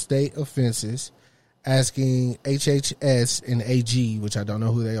for state offenses. Asking HHS and AG, which I don't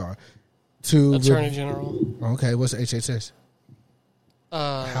know who they are, to... Attorney General. Okay, what's HHS?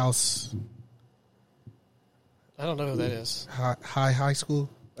 House... I don't know who that is. High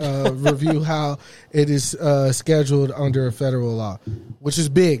school? Review how it is scheduled under a federal law, which is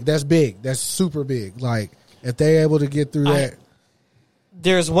big. That's big. That's super big. Like, if they're able to get through that...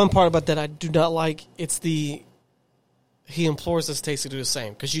 There's one part about that I do not like. It's he implores the states to do the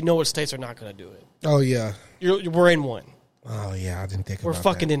same, because you know what states are not going to do it. Oh, yeah. We're in one. Oh, yeah, I didn't think about that. We're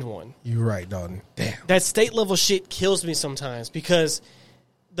fucking in one. You're right, Dalton. Damn. That state level shit kills me sometimes, because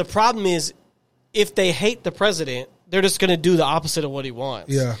the problem is, if they hate the president, they're just going to do the opposite of what he wants.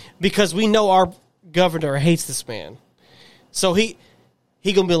 Yeah. Because we know our governor hates this man. So he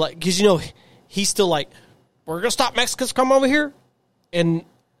going to be like, because he's still like, we're going to stop Mexicans from coming over here, and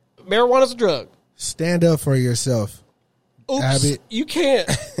marijuana's a drug. Stand up for yourself. Oops, Abbott. You can't.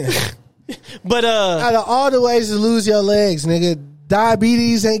 But out of all the ways to lose your legs, nigga,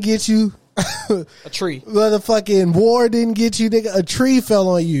 diabetes ain't get you. A tree. Motherfucking war didn't get you, nigga. A tree fell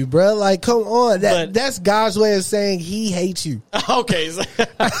on you, bro. Like, come on. That's God's way of saying he hates you. Okay.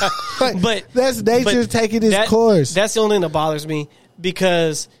 But that's nature taking its course. That's the only thing that bothers me,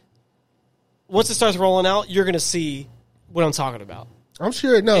 because once it starts rolling out, you're going to see what I'm talking about. I'm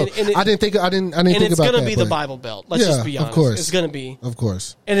sure. No, I didn't think about that. And it's going to be the Bible Belt. Let's just be honest. Of course. It's going to be. Of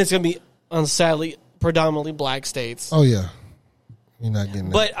course. And it's going to be, sadly, predominantly black states. Oh, yeah. You're not getting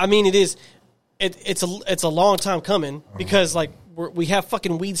that. But, I mean, it's a long time coming, because, like, we have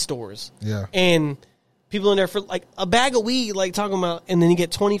fucking weed stores. Yeah. And people in there for, like, a bag of weed, like, talking about, and then you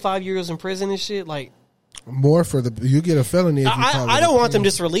get 25 years in prison and shit, like. More for you get a felony if you call it. I don't want them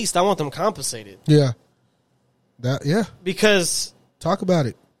just released. I want them compensated. Yeah. Because. Talk about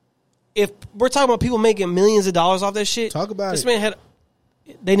it. If we're talking about people making millions of dollars off that shit. Talk about this it. Man had.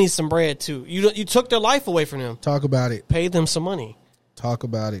 They need some bread, too. You took their life away from them. Talk about it. Pay them some money. Talk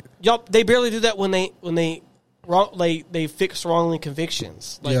about it. Y'all, they barely do that when they fix wrongly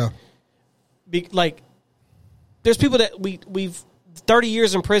convictions. Like, yeah. There's people that we've 30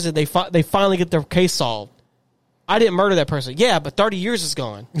 years in prison. They finally get their case solved. I didn't murder that person. Yeah, but 30 years is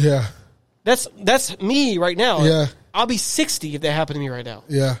gone. Yeah. That's me right now. Yeah. I'll be 60 if that happened to me right now.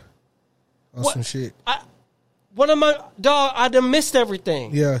 Yeah. Some shit. What am I, dog? I done missed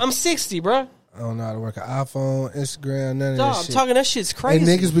everything. Yeah. I'm 60, bro. I don't know how to work an iPhone, Instagram, none of that shit. I'm talking that shit's crazy. And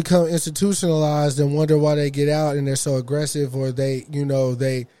niggas become institutionalized and wonder why they get out and they're so aggressive, or they,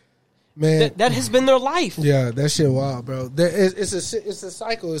 man. That has been their life. Yeah, that shit wild, bro. It's a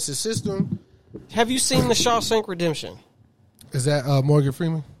cycle. It's a system. Have you seen The Shawshank Redemption? Is that Morgan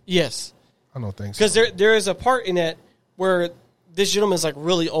Freeman? Yes. I don't think so. Because there is a part in that where this gentleman's like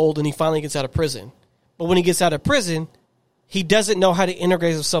really old and he finally gets out of prison. But when he gets out of prison, he doesn't know how to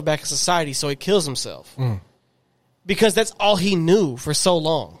integrate himself back in society, so he kills himself. Because that's all he knew for so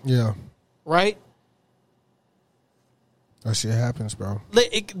long. Yeah. Right? That shit happens, bro.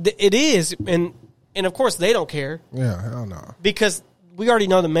 It is. And of course, they don't care. Yeah, hell no. Because we already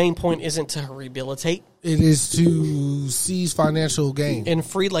know the main point isn't to rehabilitate. It is to seize financial gain. And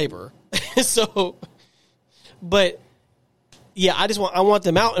free labor. So, but, yeah, I want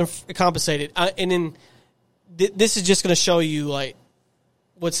them out and compensated. And then this is just going to show you, like,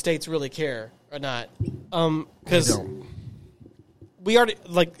 what states really care or not. Because we already,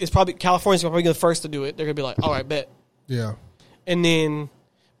 like, it's probably, California's probably the first to do it. They're going to be like, all right, bet. Yeah. And then,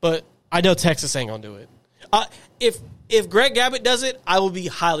 but I know Texas ain't going to do it. If Greg Abbott does it, I will be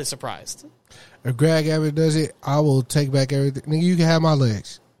highly surprised. If Greg Abbott does it, I will take back everything. Nigga, you can have my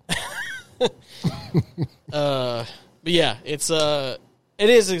legs. But yeah, it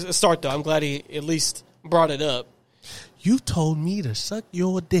is a start though. I'm glad he at least brought it up. You told me to suck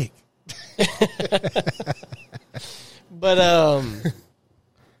your dick. But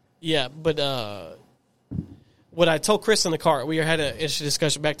yeah, but what I told Chris in the car, we had an interesting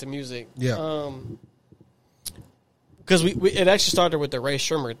discussion back to music. Yeah. Because it actually started with the Ray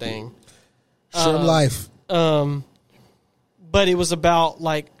Shermer thing. Sherm life. But it was about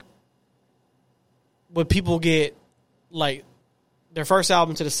like when people get like their first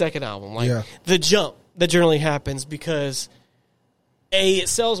album to the second album, like Yeah. the jump that generally happens because it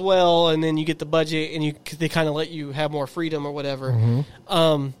sells well, and then you get the budget, and they kind of let you have more freedom or whatever.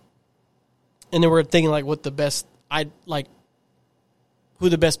 And then we're thinking like what the best who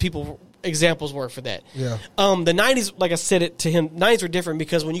the best examples were for that. Yeah. The 90s, like I said it to him, 90s were different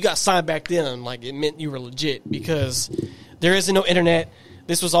because when you got signed back then, like it meant you were legit because there isn't no internet.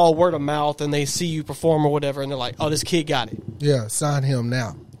 This was all word of mouth, and they see you perform or whatever, and they're like, "Oh, this kid got it." Yeah, sign him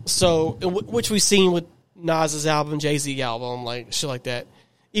now. So, which we've seen with Nas's album, Jay-Z album, like shit like that.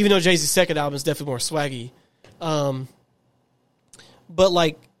 Even though Jay-Z's second album is definitely more swaggy, but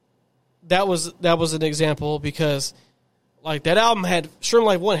like that was an example because like that album had Shrimp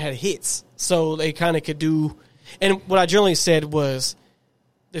Life 1 had hits, so they kind of could do. And what I generally said was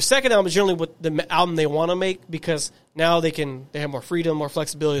their second album is generally what the album they want to make because now they have more freedom, more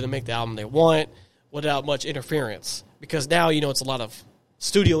flexibility to make the album they want without much interference. Because now it's a lot of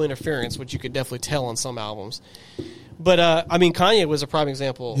studio interference, which you could definitely tell on some albums. But I mean, Kanye was a prime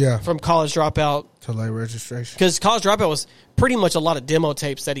example. Yeah. From College Dropout to Late Registration. Because College Dropout was pretty much a lot of demo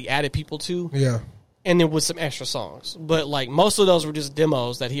tapes that he added people to. Yeah. And then with some extra songs. But like most of those were just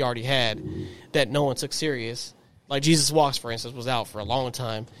demos that he already had that no one took serious. Like Jesus Walks, for instance, was out for a long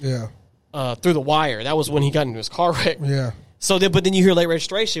time. Yeah. Through the Wire. That was when he got into his car wreck. Yeah. So but then you hear Late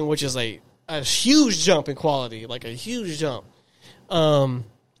Registration, which is a huge jump in quality, like a huge jump.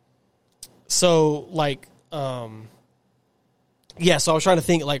 So like yeah, so I was trying to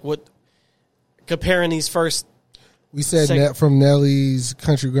think like what comparing these first. We said from Nelly's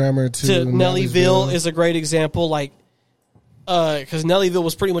Country Grammar to Nellyville is a great example, like because Nellyville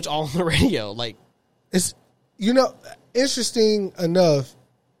was pretty much all on the radio. Like it's interesting enough.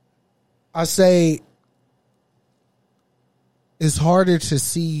 I say it's harder to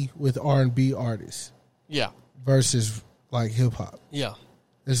see with R&B artists, yeah, versus like hip hop. Yeah,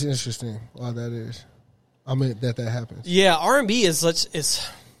 it's interesting why that is. I mean that happens. Yeah, R&B is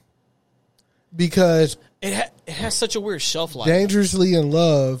because it has such a weird shelf life. Dangerously in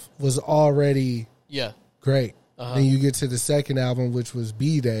Love was already great. Then you get to the second album, which was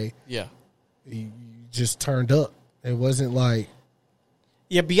B-Day. Yeah, you just turned up. It wasn't like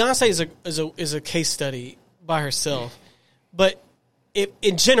Beyonce is a case study by herself, but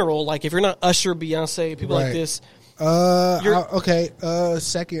in general, like if you're not Usher, Beyonce, people like this.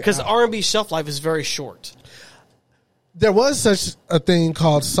 Second, because R&B shelf life is very short. There was such a thing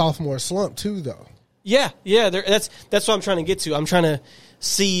called sophomore slump too, though. Yeah. That's what I'm trying to get to. I'm trying to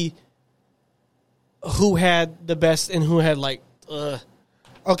see who had the best and who had like.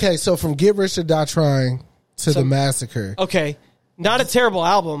 Okay, so from Get Rich or Die Trying to The Massacre. Okay, not a terrible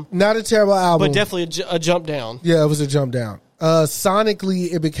album. Not a terrible album, but definitely a jump down. Yeah, it was a jump down.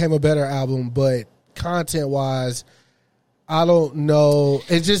 Sonically, it became a better album, but content-wise, I don't know.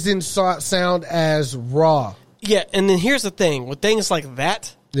 It just didn't sound as raw. Yeah, and then here's the thing. With things like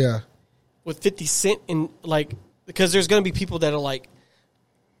that, with 50 Cent, and like, because there's going to be people that are like,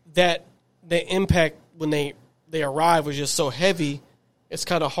 that the impact when they arrive was just so heavy, it's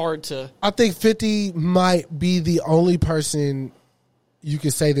kind of hard to... I think 50 might be the only person you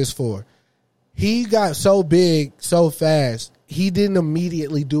could say this for. He got so big so fast, he didn't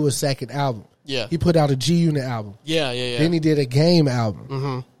immediately do a second album. Yeah. He put out a G-Unit album. Yeah. Then he did a Game album.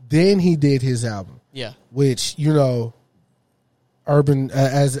 Mm-hmm. Then he did his album. Yeah. Which, Urban,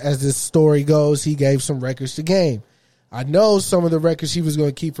 as this story goes, he gave some records to Game. I know some of the records he was going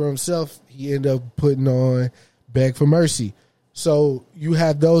to keep for himself, he ended up putting on Beg for Mercy. So you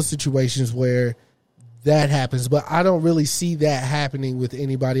have those situations where that happens, but I don't really see that happening with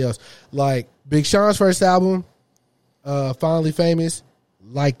anybody else. Like Big Sean's first album, Finally Famous,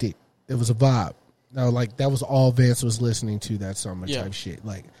 liked it. It was a vibe. No, like that was all Vance was listening to that summer type shit.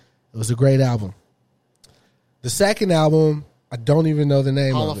 Like it was a great album. The second album, I don't even know the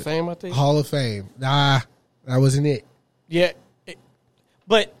name of it. Hall of Fame, I think. Hall of Fame. Nah, that wasn't it. Yeah,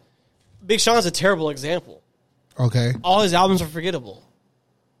 but Big Sean's a terrible example. Okay. All his albums are forgettable.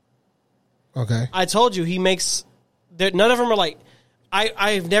 Okay. I told you he makes... None of them are like...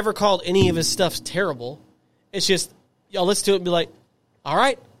 I've never called any of his stuff terrible. It's just, y'all listen to it and be like, all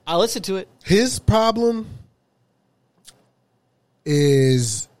right, I'll listen to it. His problem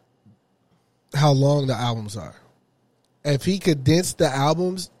is how long the albums are. If he condensed the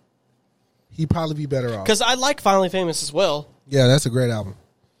albums, he'd probably be better off. Because I like Finally Famous as well. Yeah, that's a great album.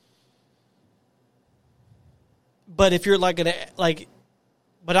 But if you're like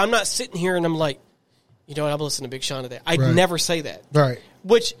but I'm not sitting here and I'm like, you know what, I'm listening to Big Sean today. I'd never say that. Right.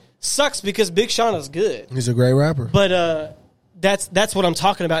 Which sucks because Big Sean is good. He's a great rapper. But that's what I'm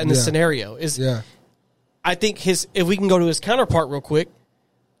talking about in this scenario. Is I think if we can go to his counterpart real quick,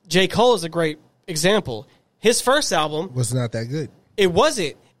 J. Cole is a great example. His first album was not that good. It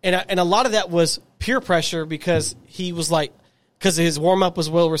wasn't. And a lot of that was peer pressure because he was like, because his warm up was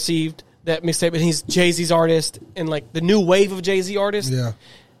well received, that mixtape, and he's Jay-Z's artist and like the new wave of Jay-Z artists. Yeah.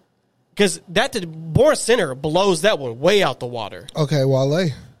 Because Born Sinner blows that one way out the water. Okay, Wale.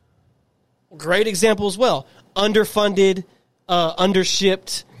 Great example as well. Underfunded,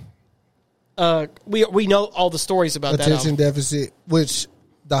 undershipped. We know all the stories about that. Attention deficit, which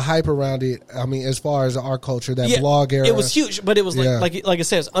the hype around it, I mean, as far as our culture, that blog era. It was huge, but it was like it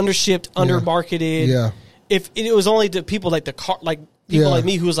says, undershipped, undermarketed. Yeah. If it was only the people like people like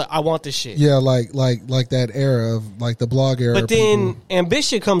me who was like, I want this shit. Yeah, like that era of like the blog era. But then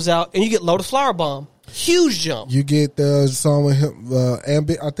Ambition comes out and you get Loaded Flower Bomb. Huge jump. You get the song with him,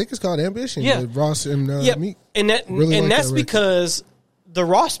 I think it's called Ambition. Yeah. With Ross and Meek. And that Really and like that's that record. because the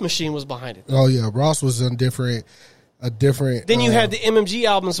Ross machine was behind it. Oh yeah, Ross was a different. Then you had the MMG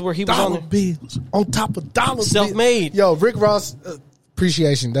albums where he was on dollar bills on top of dollar self-made. bills. Yo, Rick Ross,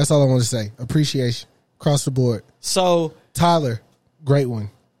 appreciation. That's all I want to say. Appreciation across the board. So Tyler, great one.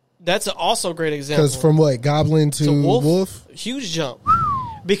 That's also a great example. Because from what, Goblin to Wolf? Huge jump.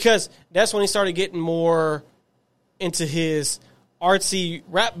 Because that's when he started getting more into his artsy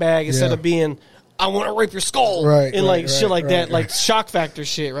rap bag instead of being, I want to rape your skull. Right. And shit like that. Like shock factor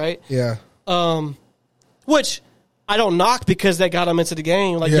shit, right? Yeah. Which I don't knock because that got him into the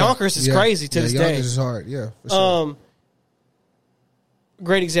game. Like Yonkers is crazy to this day. Yonkers is hard, yeah. For sure.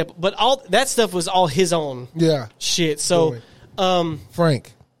 Great example. But all that stuff was all his own shit. So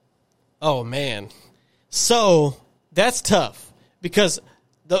Frank. Oh man. So that's tough because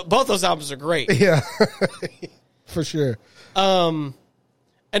both those albums are great. Yeah. For sure. But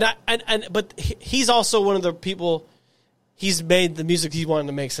he's also one of the people. He's made the music he wanted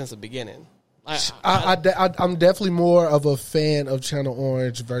to make since the beginning. I'm definitely more of a fan of Channel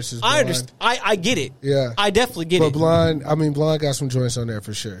Orange versus Blonde. I understand. I get it. Yeah, I definitely get it. But Blonde got some joints on there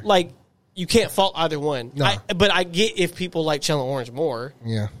for sure. Like you can't fault either one. Nah. But I get if people like Channel Orange more.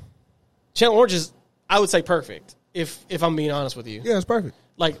 Yeah, Channel Orange is, I would say, perfect. If I'm being honest with you. Yeah, it's perfect.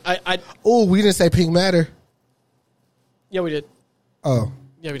 Like we didn't say Pink Matter. Yeah, we did. Oh.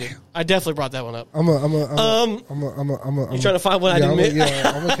 Yeah, we did. I definitely brought that one up. I'm You trying to find one I didn't miss?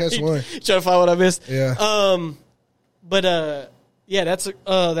 Yeah, I'm gonna catch one. Trying to find what I missed. Yeah. That's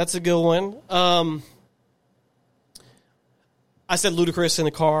a good one. I said Ludacris in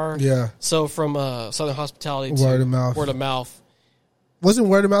the car. Yeah. So from Southern Hospitality to Word of Mouth. Word of Mouth. Wasn't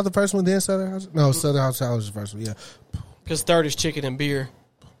Word of Mouth the first one? Then Southern Hospitality? No, Southern Hospitality was the first one. Yeah. Because third is Chicken and Beer.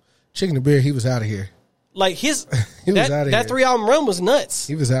 Chicken and Beer. He was out of here. Like he was out of here. That 3-album run was nuts.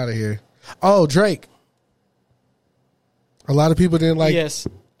 He was out of here. Oh, Drake. A lot of people didn't like. Yes.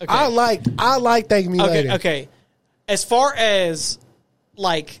 Okay. I like Thank Me Later. Okay. As far as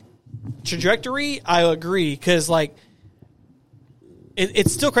like trajectory, I agree because like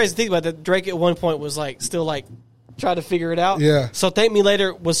it's still crazy to think about that. Drake at one point was like still like trying to figure it out. Yeah. So Thank Me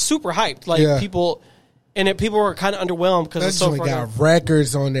Later was super hyped. Like people were kind of underwhelmed because it's so far got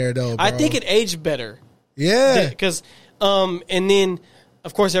records on there though. Bro. I think it aged better. Yeah. Because and then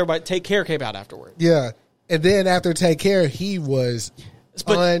of course everybody Take Care came out afterward. Yeah. And then after Take Care, he was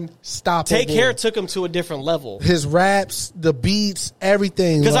unstoppable. Take Care took him to a different level. His raps, the beats,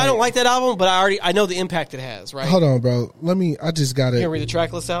 everything. Because I don't like that album, but I know the impact it has, right? Hold on, bro. I just got it. You can read the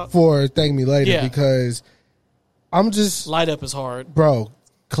track list out? For Thank Me Later because I'm just... Light Up is hard. Bro,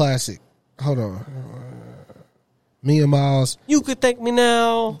 classic. Hold on. Me and Miles. You Could Thank Me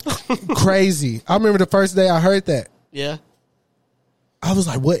Now. Crazy. I remember the first day I heard that. Yeah. I was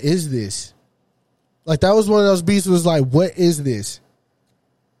like, what is this? Like, that was one of those beats was like, what is this?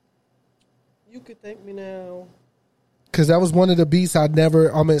 You Could Thank Me Now. Because that was one of the beats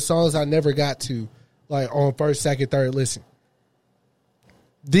songs I never got to, like, on first, second, third listen.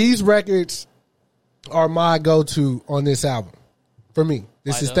 These records are my go-to on this album. For me.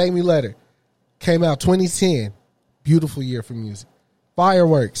 This is Thank Me Later. Came out 2010. Beautiful year for music.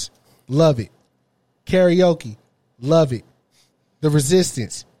 Fireworks. Love it. Karaoke. Love it. The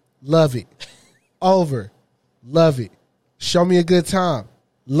Resistance. Love it. Over. Love it. Show Me a Good Time.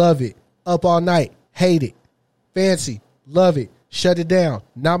 Love it. Up All Night. Hate it. Fancy. Love it. Shut It Down.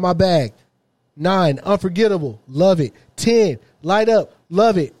 Not My Bag. 9. Unforgettable. Love it. 10. Light Up.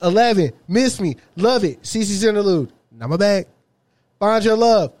 Love it. 11. Miss Me. Love it. CeCe's Interlude. Not My Bag. Find Your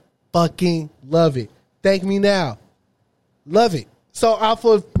Love. Fucking love it. Thank Me Now. Love it. So off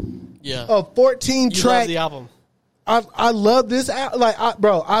of a 14 track. Love the album. I love this.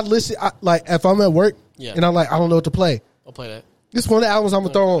 I listen. Like if I'm at work and I'm like, I don't know what to play. I'll play that. This is one of the albums I'm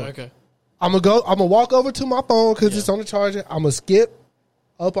gonna throw on. Okay. I'm gonna walk over to my phone because it's on the charger. I'm gonna skip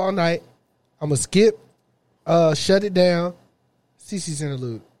Up All Night. I'm gonna skip Shut It Down. CeCe's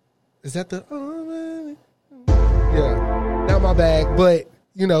Interlude. Is that the? Yeah, not my bag. But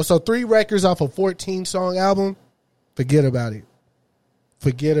so 3 records off a 14-song album. Forget about it.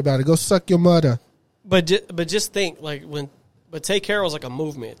 Forget about it. Go suck your mother. But just think but Take Care was like a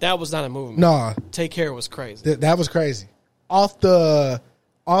movement. That was not a movement. Nah, Take Care was crazy. That was crazy. Off the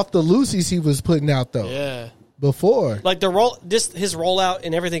Lucy's he was putting out though. Yeah. Before like his rollout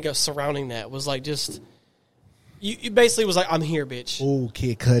and everything surrounding that was like just you basically was like, I'm here, bitch. Oh,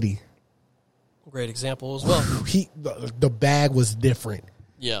 Kid Cudi. Great example as well. The bag was different.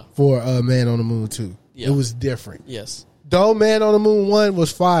 Yeah. For Man on the Moon 2. Yeah. It was different. Yes. Though Man on the Moon 1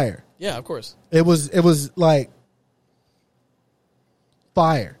 was fire. Yeah, of course. It was like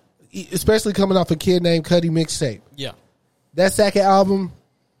fire. Especially coming off a Kid Named Cudi mixtape. Yeah. That second album,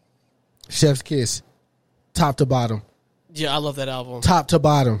 Chef's Kiss. Top to bottom. Yeah, I love that album. Top to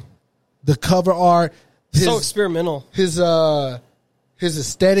bottom. The cover art. So experimental. His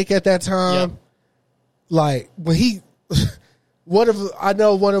aesthetic at that time. Yeah. Like when he one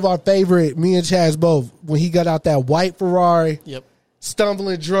of our favorite, me and Chaz both, when he got out that white Ferrari,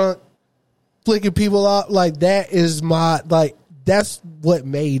 stumbling drunk, flicking people up, like that is that's what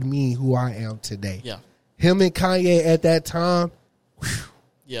made me who I am today. Yeah. Him and Kanye at that time. Whew.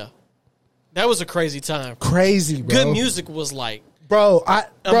 Yeah. That was a crazy time. Crazy, bro. Good music was like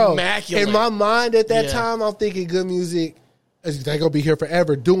immaculate. In my mind at that time, I'm thinking good music, they're going to be here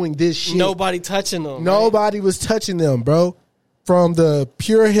forever doing this shit. Nobody touching them. Nobody was touching them, bro. From the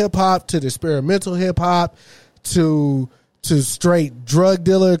pure hip-hop to the experimental hip-hop to straight drug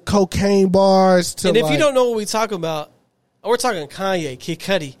dealer cocaine bars. To and if you don't know what we talking about, we're talking Kanye, Kid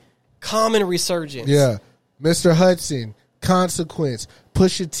Cudi, Common Resurgence. Yeah. Mr. Hudson, Consequence,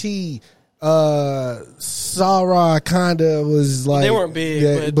 Pusha T, Sarah kinda was like they weren't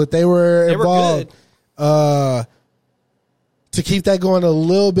big, but they were involved. Were good. To keep that going a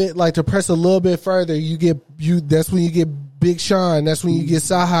little bit, like to press a little bit further, that's when you get Big Sean, that's when you get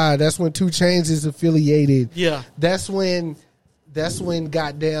Sahai, that's when 2 Chainz is affiliated. Yeah. That's when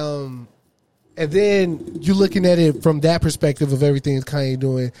goddamn. And then you looking at it from that perspective of everything Kanye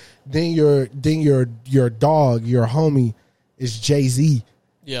doing, then your dog, your homie is Jay-Z.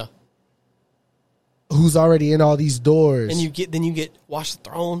 Yeah. Who's already in all these doors. And you get Watch the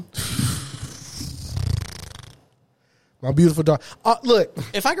Throne. My beautiful dog. Look.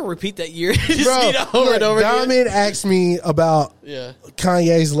 If I could repeat that year, over and over again. Diamond asked me about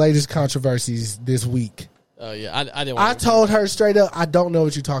Kanye's latest controversies this week. Oh, yeah. I didn't. I told her straight up, I don't know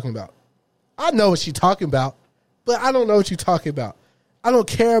what you're talking about. I know what she's talking about, but I don't know what you're talking about. I don't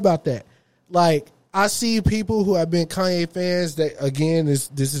care about that. Like, I see people who have been Kanye fans that, again,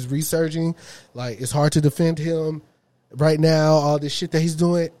 this is resurging. Like, it's hard to defend him right now, all this shit that he's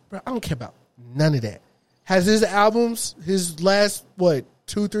doing. Bro, I don't care about none of that. Has his albums, his last,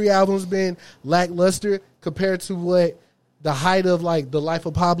 2-3 albums been lackluster compared to what the height of, like, the Life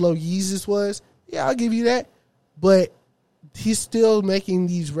of Pablo Yeezus was? Yeah, I'll give you that. But he's still making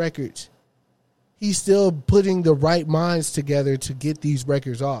these records. He's still putting the right minds together to get these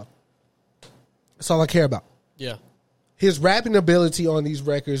records off. That's all I care about. Yeah. His rapping ability on these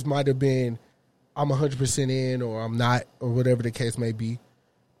records might have been, I'm 100% in or I'm not, or whatever the case may be.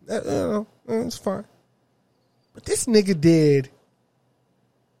 It's fine. But this nigga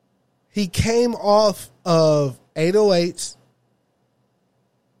he came off of 808s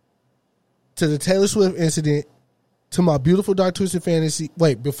to the Taylor Swift incident to My Beautiful Dark Twisted Fantasy.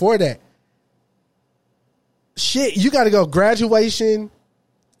 Wait, before that, shit, you got to go Graduation,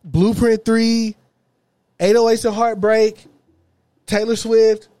 Blueprint 3, 808s and Heartbreak, Taylor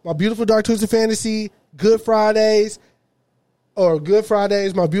Swift, My Beautiful Dark Twisted Fantasy, Good Fridays, My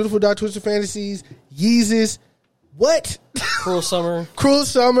Beautiful Dark Twisted Fantasies, Yeezus. What? Cruel Summer. Cruel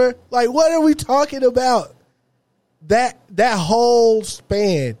Summer. Like, what are we talking about? That whole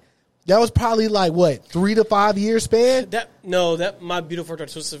span. That was probably like, 3 to 5 year span? That My Beautiful Dark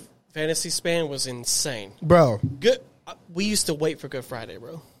Twisted Fantasy span was insane. Bro. Good. We used to wait for Good Friday,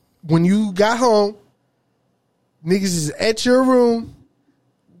 bro. When you got home, niggas is at your room.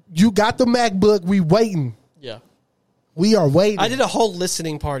 You got the MacBook. We waiting. Yeah. We are waiting. I did a whole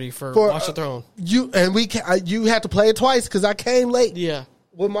listening party for Watch the Throne. You had to play it twice because I came late. Yeah.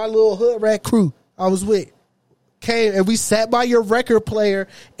 With my little hood rat crew I was with. Came and we sat by your record player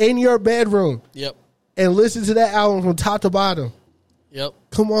in your bedroom. Yep. And listened to that album from top to bottom. Yep.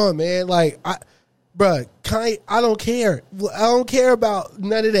 Come on, man. Like, Kanye, I don't care. I don't care about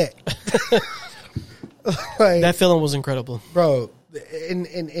none of that. Like, that feeling was incredible. Bro,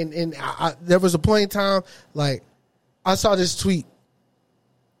 and there was a point in time, like, I saw this tweet.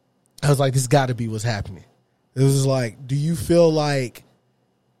 I was like, this got to be what's happening. It was like, do you feel like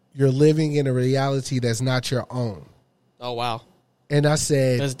you're living in a reality that's not your own? Oh, wow. And I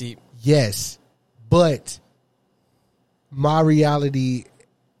said, that's deep. Yes, but my reality,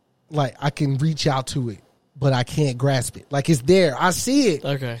 like, I can reach out to it, but I can't grasp it. Like, it's there. I see it.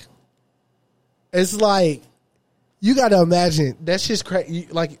 Okay. It's like, you got to imagine, that's just crazy.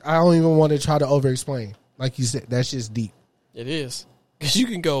 Like, I don't even want to try to over-explain. Like you said, that's just deep. It is. Because you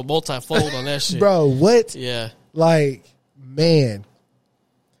can go multifold on that shit. Bro, what? Yeah. Like, man.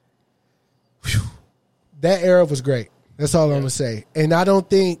 Whew. That era was great. That's all I'm going to say. And I don't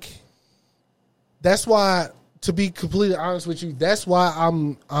think, that's why, to be completely honest with you, that's why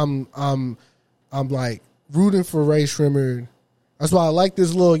I'm like rooting for Ray Shrimmer. That's why I like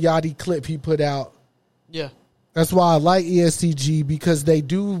this little Yachty clip he put out. Yeah. That's why I like ESTG, because they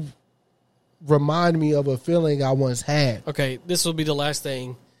do remind me of a feeling I once had. Okay, this will be the last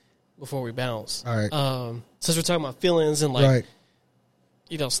thing before we bounce. All right. Since we're talking about feelings and, like, right.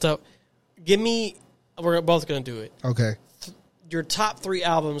 You know, stuff, give me, we're both going to do it. Okay. Your top 3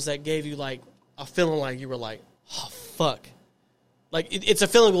 albums that gave you, like, a feeling like you were like, oh, fuck. Like, it's a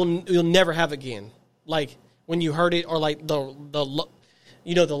feeling you'll never have again. Like, when you heard it, or, like, the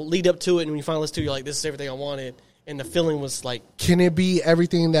lead up to it, and when you finally listen to it, you're like, this is everything I wanted. And the feeling was like... Can it be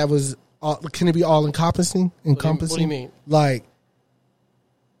everything that was... can it be all-encompassing? What do you mean? Like,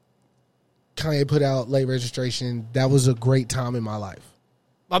 Kanye put out Late Registration. That was a great time in my life.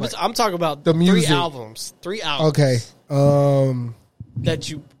 I'm talking about the music. 3 albums. 3 albums. Okay. That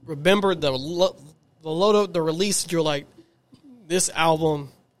you remember the release, you're like, this album,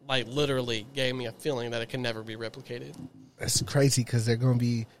 like, literally gave me a feeling that it can never be replicated. That's crazy, because they're going to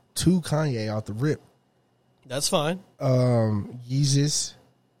be 2 Kanye off the rip. That's fine. Yeezus.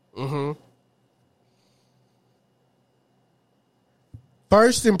 Mm-hmm.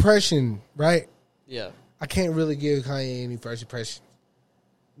 First impression, right? Yeah. I can't really give Kanye any first impression.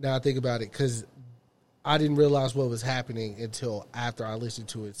 Now I think about it, because I didn't realize what was happening until after I listened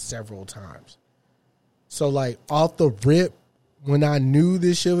to it several times. So, like, off the rip, when I knew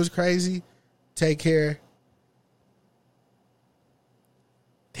this shit was crazy, Take Care.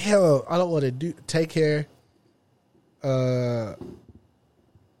 Hell, I don't want to do Take Care.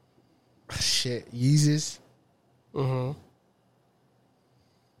 Shit, Yeezus. Mm-hmm.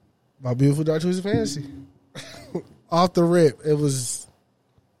 My Beautiful Dark Twisted Fantasy. Off the rip, it was...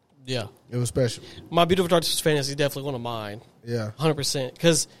 Yeah. It was special. My Beautiful Dark Twisted Fantasy is definitely one of mine. Yeah.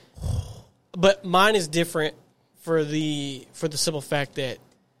 100%. But mine is different for the simple fact that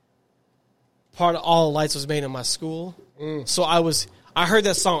part of All the Lights was made in my school. Mm. So I heard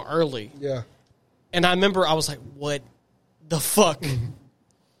that song early. Yeah. And I remember I was like, what the fuck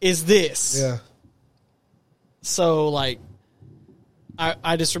is this? Yeah. So, like,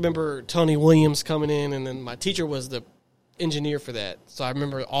 I just remember Tony Williams coming in, and then my teacher was the engineer for that. So I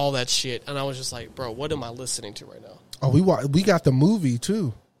remember all that shit, and I was just like, bro, what am I listening to right now? Oh, we got the movie,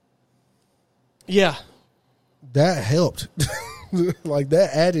 too. Yeah. That helped. Like,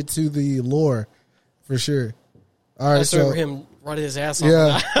 that added to the lore, for sure. All right, I remember him running his ass off.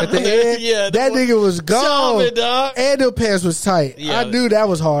 Yeah, at the end, yeah, that nigga was gone. Dog. And the pants was tight. Yeah, I knew that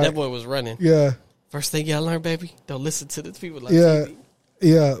was hard. That boy was running. Yeah. First thing you gotta learn, baby, don't listen to the people like yeah. TV.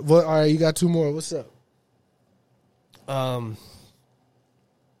 Yeah. Well, all right, you got 2 more. What's up?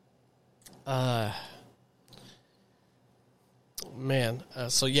 Man.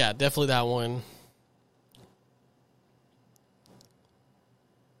 So yeah, definitely that one.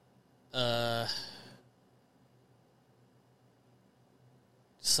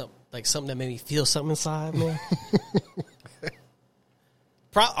 Something that made me feel something inside, man.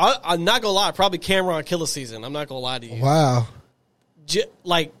 I'm not gonna lie, probably Cameron Killer Season. I'm not gonna lie to you. Wow.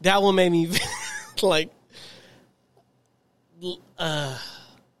 Like, that one made me like,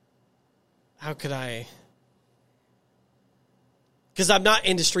 how could I? Because I'm not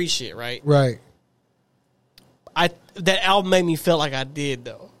into street shit, right? Right. That album made me feel like I did,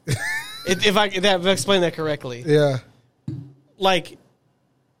 though. if I explain that correctly. Yeah. Like,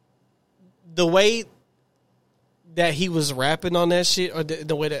 the way that he was rapping on that shit, or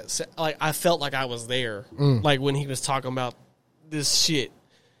the way that, like, I felt like I was there. Like, when he was talking about this shit.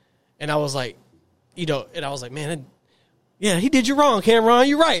 And I was like, and I was like, man, yeah, he did you wrong, Cameron.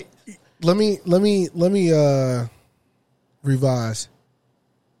 You're right. Let me revise.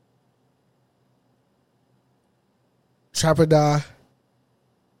 Trap or Die.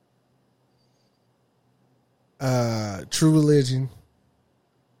 True Religion.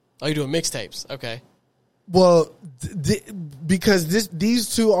 Oh, you're doing mixtapes. Okay. Well, because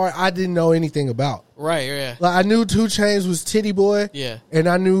these two I didn't know anything about. Right, yeah. Like I knew 2 Chainz was Titty Boy. Yeah. And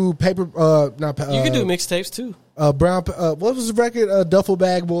I knew you can do mixtapes too. What was the record? Duffel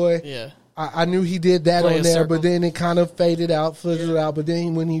Bag Boy. Yeah. I knew he did that Play on a there, circle. but then it kind of faded out, fizzled out. But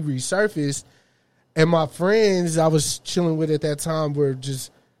then when he resurfaced, and my friends I was chilling with at that time were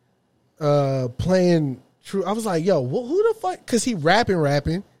just playing True. I was like, yo, who the fuck? Because he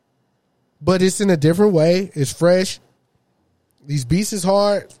rapping, but it's in a different way. It's fresh. These beats is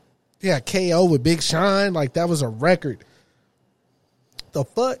hard. Yeah, KO with Big Sean. Like, that was a record. The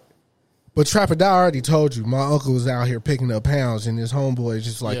fuck? But Trapper Die, I already told you, my uncle was out here picking up pounds, and his homeboy is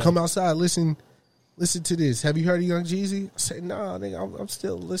just like, come outside, listen to this. Have you heard of Young Jeezy? I said, nah, nigga, I'm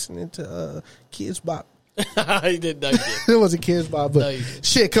still listening to Kids Bop. He did not. It wasn't Kids Bop, but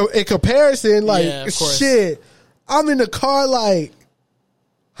shit, in comparison, like, shit, I'm in the car like,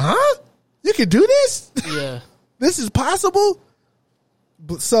 huh? You can do this? Yeah. This is possible?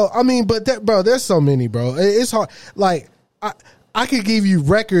 But so, I mean, but that, bro, there's so many, bro. It's hard. Like, I could give you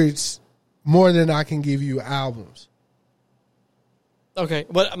records more than I can give you albums. Okay,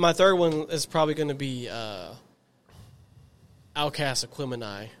 but my third one is probably going to be Outkast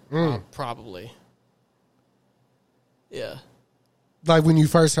Aquemini, probably. Yeah. Like when you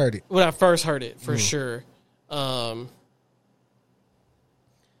first heard it? When I first heard it, for sure. Because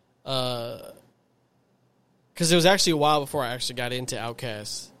it was actually a while before I actually got into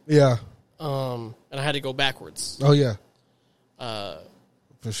Outkast. Yeah. And I had to go backwards. Oh, yeah.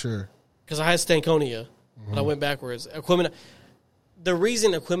 For sure. Because I had Stankonia, but I went backwards. Aquemini. The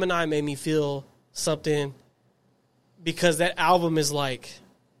reason Aquemini made me feel something, because that album is like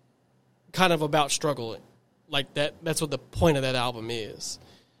kind of about struggling. Like that's what the point of that album is.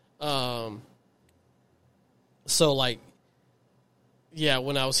 So like, yeah,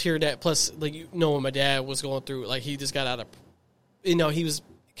 when I was hearing that, plus like, you know, when my dad was going through, like, he just got out of, you know,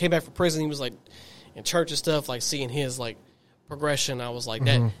 came back from prison. He was like in church and stuff, like seeing his like progression. I was like,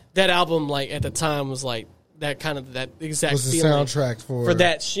 that album, like at the time, was like that kind of, that exact was the feeling soundtrack for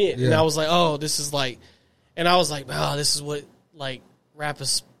that shit. Yeah. And I was like, oh, this is like, and I was like, oh, this is what like rap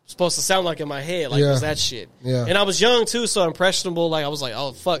is supposed to sound like in my head. Like, was that shit. Yeah. And I was young too, so impressionable. Like, I was like,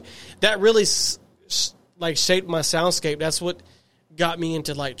 oh fuck, that really like shaped my soundscape. That's what got me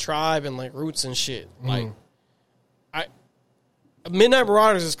into like Tribe and like Roots and shit. Like, Midnight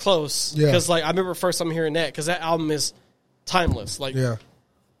Marauders is close because like I remember first time hearing that, because that album is timeless. Like,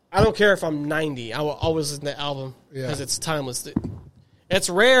 I don't care if I'm 90, I will always listen to that album because it's timeless. It's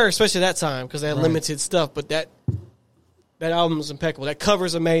rare, especially that time, because they had limited stuff. But that album is impeccable. That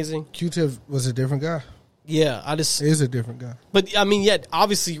cover's amazing. Q-Tip was a different guy. Yeah, I just is a different guy. But I mean, yeah,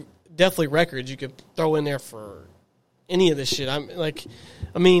 obviously, definitely records you could throw in there for any of this shit. I'm like,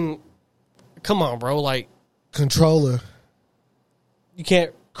 I mean, come on, bro. Like, Controller. You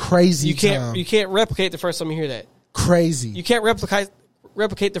can't crazy. You can't replicate the first time you hear that. Crazy. You can't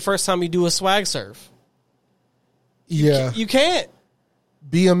replicate the first time you do a swag surf. Yeah, you can't.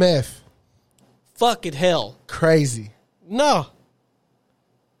 BMF. Fucking hell. Crazy. No.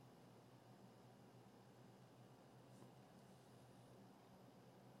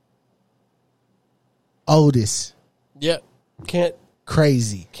 Otis. Yep. Can't.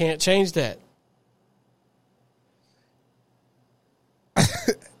 Crazy. Can't change that.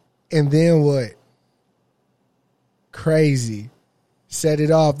 And then what? Crazy. Set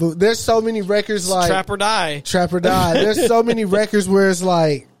it off. But there's so many records like Trap or Die. Trap or Die. There's so many records where it's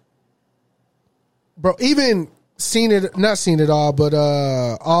like, bro, even not seen it all, but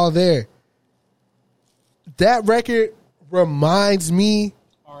All There. That record reminds me.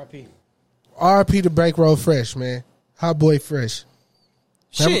 R.I.P. R.I.P. to Break Road Fresh, man. Hot Boy Fresh.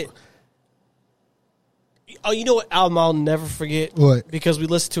 Shit. Oh, you know what album I'll never forget? What? Because we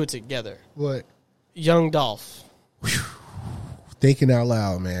listened to it together. What? Young Dolph. Thinking Out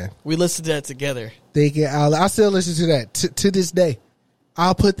Loud, man. We listened to that together. Thinking Out Loud. I still listen to that to this day.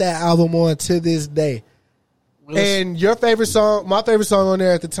 I'll put that album on to this day. And your favorite song, my favorite song on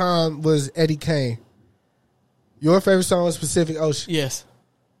there at the time was Eddie Kane. Your favorite song was Pacific Ocean. Yes.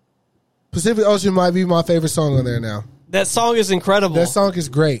 Pacific Ocean might be my favorite song on there now. That song is incredible. That song is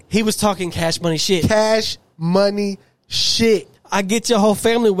great. He was talking Cash Money shit. Cash Money shit. I get your whole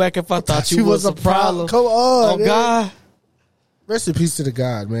family whack if I thought you was a problem. Come on, oh man. God. Rest in peace to the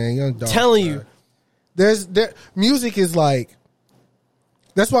God, man. Young Dolph. Telling you. Music is like,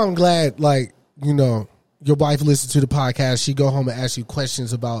 that's why I'm glad, like, you know, your wife listens to the podcast. She go home and ask you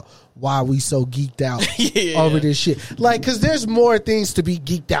questions about why we so geeked out over this shit. Like, because there's more things to be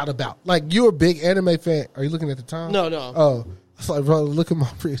geeked out about. Like, you're a big anime fan. Are you looking at the time? No. Oh. I was like, bro, look at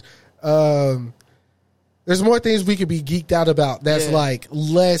my priest. There's There's more things we could be geeked out about that's Yeah. like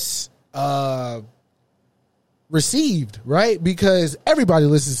less received, right? Because everybody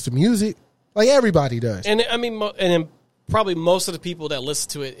listens to music. Like everybody does. And I mean, and then probably most of the people that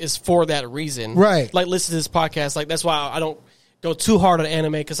listen to it is for that reason. Right. Like listen to this podcast. Like that's why I don't go too hard on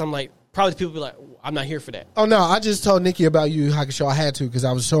anime because I'm like, probably people be like, I'm not here for that. Oh no, I just told Nikki about Yu Yu Hakusho. I had to because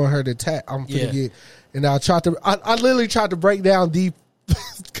I was showing her the tag. I'm finna get, and I literally tried to break down the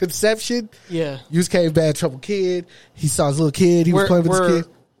conception. Yeah. Yusuke Bad Trouble Kid. He saw his little kid. He was playing with his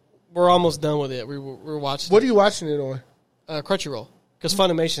kid. We're almost done with it. We're watching. What are you watching it on? Crunchyroll, because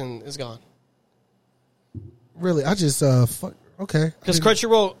Funimation is gone. Really? I just fuck. Okay. Because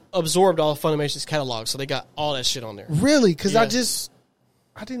Crunchyroll absorbed all of Funimation's catalog, so they got all that shit on there. Really? Because I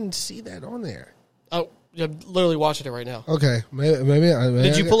didn't see that on there. Oh, I'm literally watching it right now. Okay, maybe.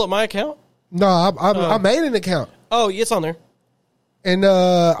 Did you pull up my account? No, I made an account. Oh, it's on there. And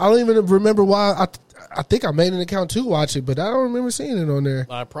I don't even remember why. I think I made an account to watch it, but I don't remember seeing it on there.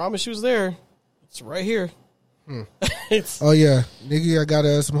 I promise you it's there. It's right here. Oh yeah, Nikki, I got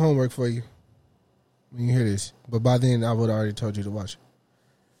some homework for you when you hear this. But by then, I would have already told you to watch it.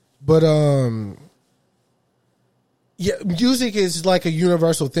 But yeah, music is like a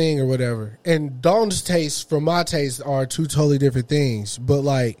universal thing or whatever. And Dawn's taste from my taste are two totally different things. But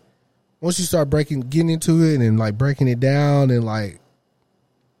like, once you start getting into it and like breaking it down and like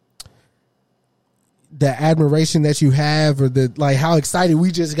the admiration that you have or the like how excited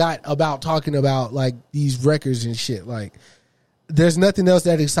we just got about talking about like these records and shit. Like, there's nothing else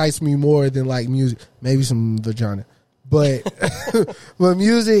that excites me more than like music. Maybe some vagina. But but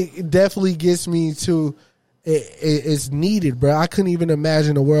music definitely gets me to it's needed, bro. I couldn't even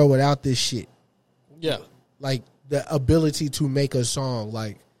imagine a world without this shit. Yeah. Like the ability to make a song.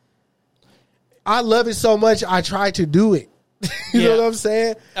 Like, I love it so much I try to do it. You know what I'm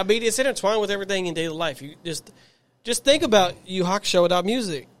saying? I mean, it's intertwined with everything in daily life. You just think about Yu Hakusho without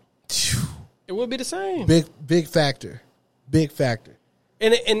music. It would be the same. Big factor.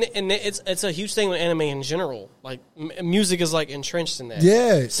 And it's a huge thing with anime in general. Like music is like entrenched in that.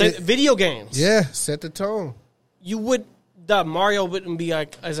 Yeah. Video games. Yeah, set the tone. Mario wouldn't be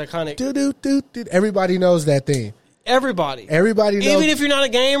like as iconic. Everybody knows that thing. Everybody knows. Even if you're not a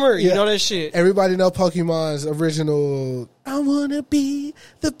gamer, you know that shit. Everybody know Pokemon's original. I wanna be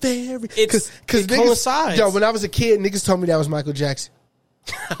the very. Because it coincides. Yo, when I was a kid, niggas told me that was Michael Jackson.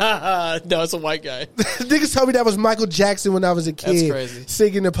 No, it's a white guy. Niggas told me that was Michael Jackson when I was a kid. That's crazy.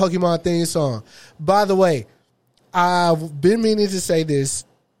 Singing the Pokemon theme song. By the way, I've been meaning to say this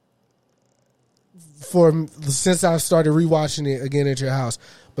since I started rewatching it again at your house.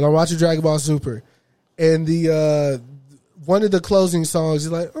 But I'm watching Dragon Ball Super. And the one of the closing songs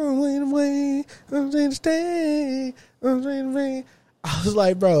is like, oh, wait, I'm trying to stay. I was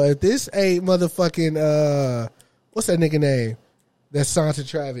like, bro, if this ain't motherfucking, what's that nigga name? That's signed to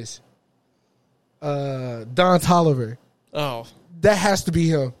Travis. Don Toliver. Oh. That has to be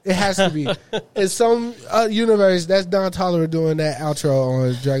him. It has to be. In some universe, that's Don Toliver doing that outro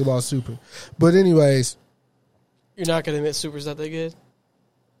on Dragon Ball Super. But anyways. You're not going to admit Super's not that good?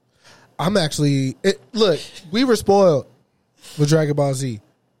 I'm actually... look, we were spoiled with Dragon Ball Z.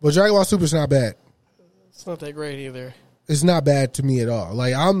 But Dragon Ball Super's not bad. It's not that great either. It's not bad to me at all.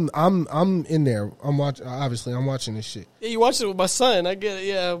 Like, I'm in there. I'm watching this shit. Yeah, you watched it with my son. I get it,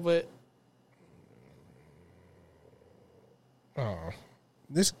 yeah, but... Oh,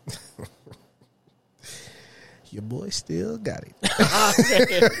 this your boy still got it.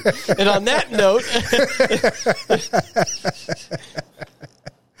 And on that note,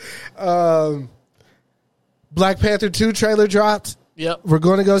 Black Panther 2 trailer dropped. Yep, we're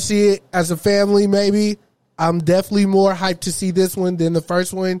going to go see it as a family. Maybe I'm definitely more hyped to see this one than the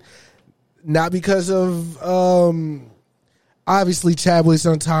first one. Not because of obviously Chadwick's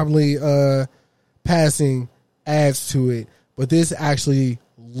untimely passing adds to it. But this actually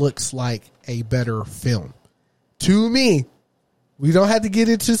looks like a better film. To me, we don't have to get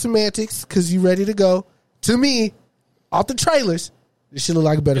into semantics because you ready to go. To me, off the trailers, this should look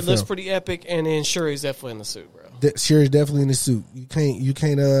like a better film. It looks pretty epic, and then Shuri's definitely in the suit, bro. Shuri's definitely in the suit. You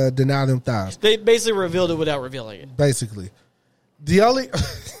can't deny them thighs. They basically revealed it without revealing it. Basically. The only...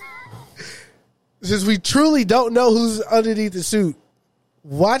 since we truly don't know who's underneath the suit,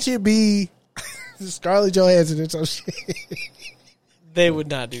 watch it be... Scarlett Johansson or some shit. They would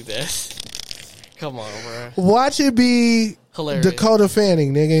not do that. Come on, bro. Watch it be hilarious. Dakota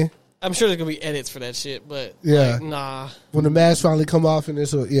Fanning, nigga. I'm sure there's gonna be edits for that shit, but yeah, like, nah. When the mask finally come off and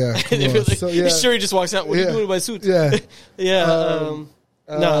this, yeah. So, yeah. Sure, he just walks out. What are you doing with my suit? Yeah, yeah.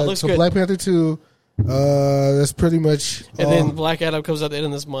 No, it looks so good. Black Panther 2 That's pretty much. And then Black Adam comes out at the end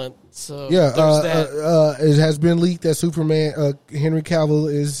of this month. So yeah, there's that. It has been leaked that Superman, Henry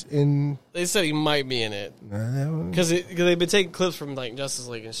Cavill is in. They said he might be in it because they've been taking clips from like Justice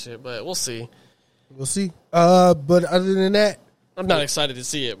League and shit. But we'll see. We'll see. But other than that, I'm not excited to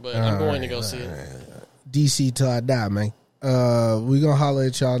see it, but I'm going to go see it. DC till I die, man. We gonna holler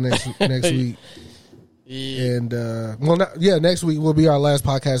at y'all next week. Yeah. And next week will be our last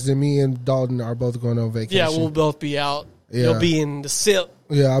podcast. Then me and Dalton are both going on vacation. Yeah, we'll both be out. Yeah. You'll be in the SIP.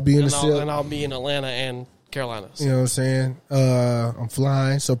 Yeah, I'll be in the SIP. And I'll be in Atlanta and Carolina. So. You know what I'm saying? I'm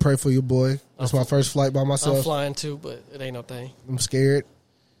flying, so pray for your boy. That's my first flight by myself. I'm flying too, but it ain't no thing. I'm scared.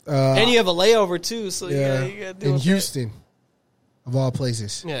 And you have a layover too, so you gotta deal in with Houston, of all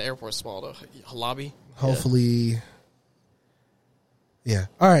places. Yeah, airport's small though. Lobby. Hopefully. Yeah.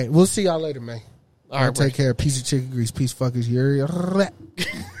 All right. We'll see y'all later, man. All right, take care. Piece of chicken grease. Peace fuckers.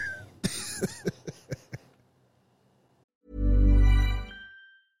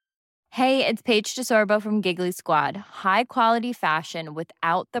 Hey, it's Paige DeSorbo from Giggly Squad. High quality fashion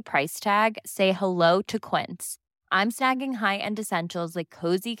without the price tag. Say hello to Quince. I'm snagging high-end essentials like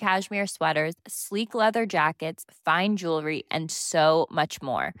cozy cashmere sweaters, sleek leather jackets, fine jewelry, and so much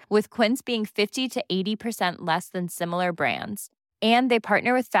more. With Quince being 50 to 80% less than similar brands. And they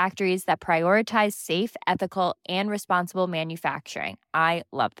partner with factories that prioritize safe, ethical, and responsible manufacturing. I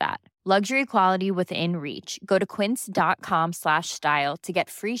love that. Luxury quality within reach. Go to quince.com/style to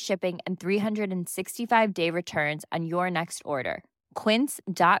get free shipping and 365-day returns on your next order.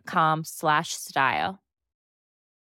 Quince.com/style.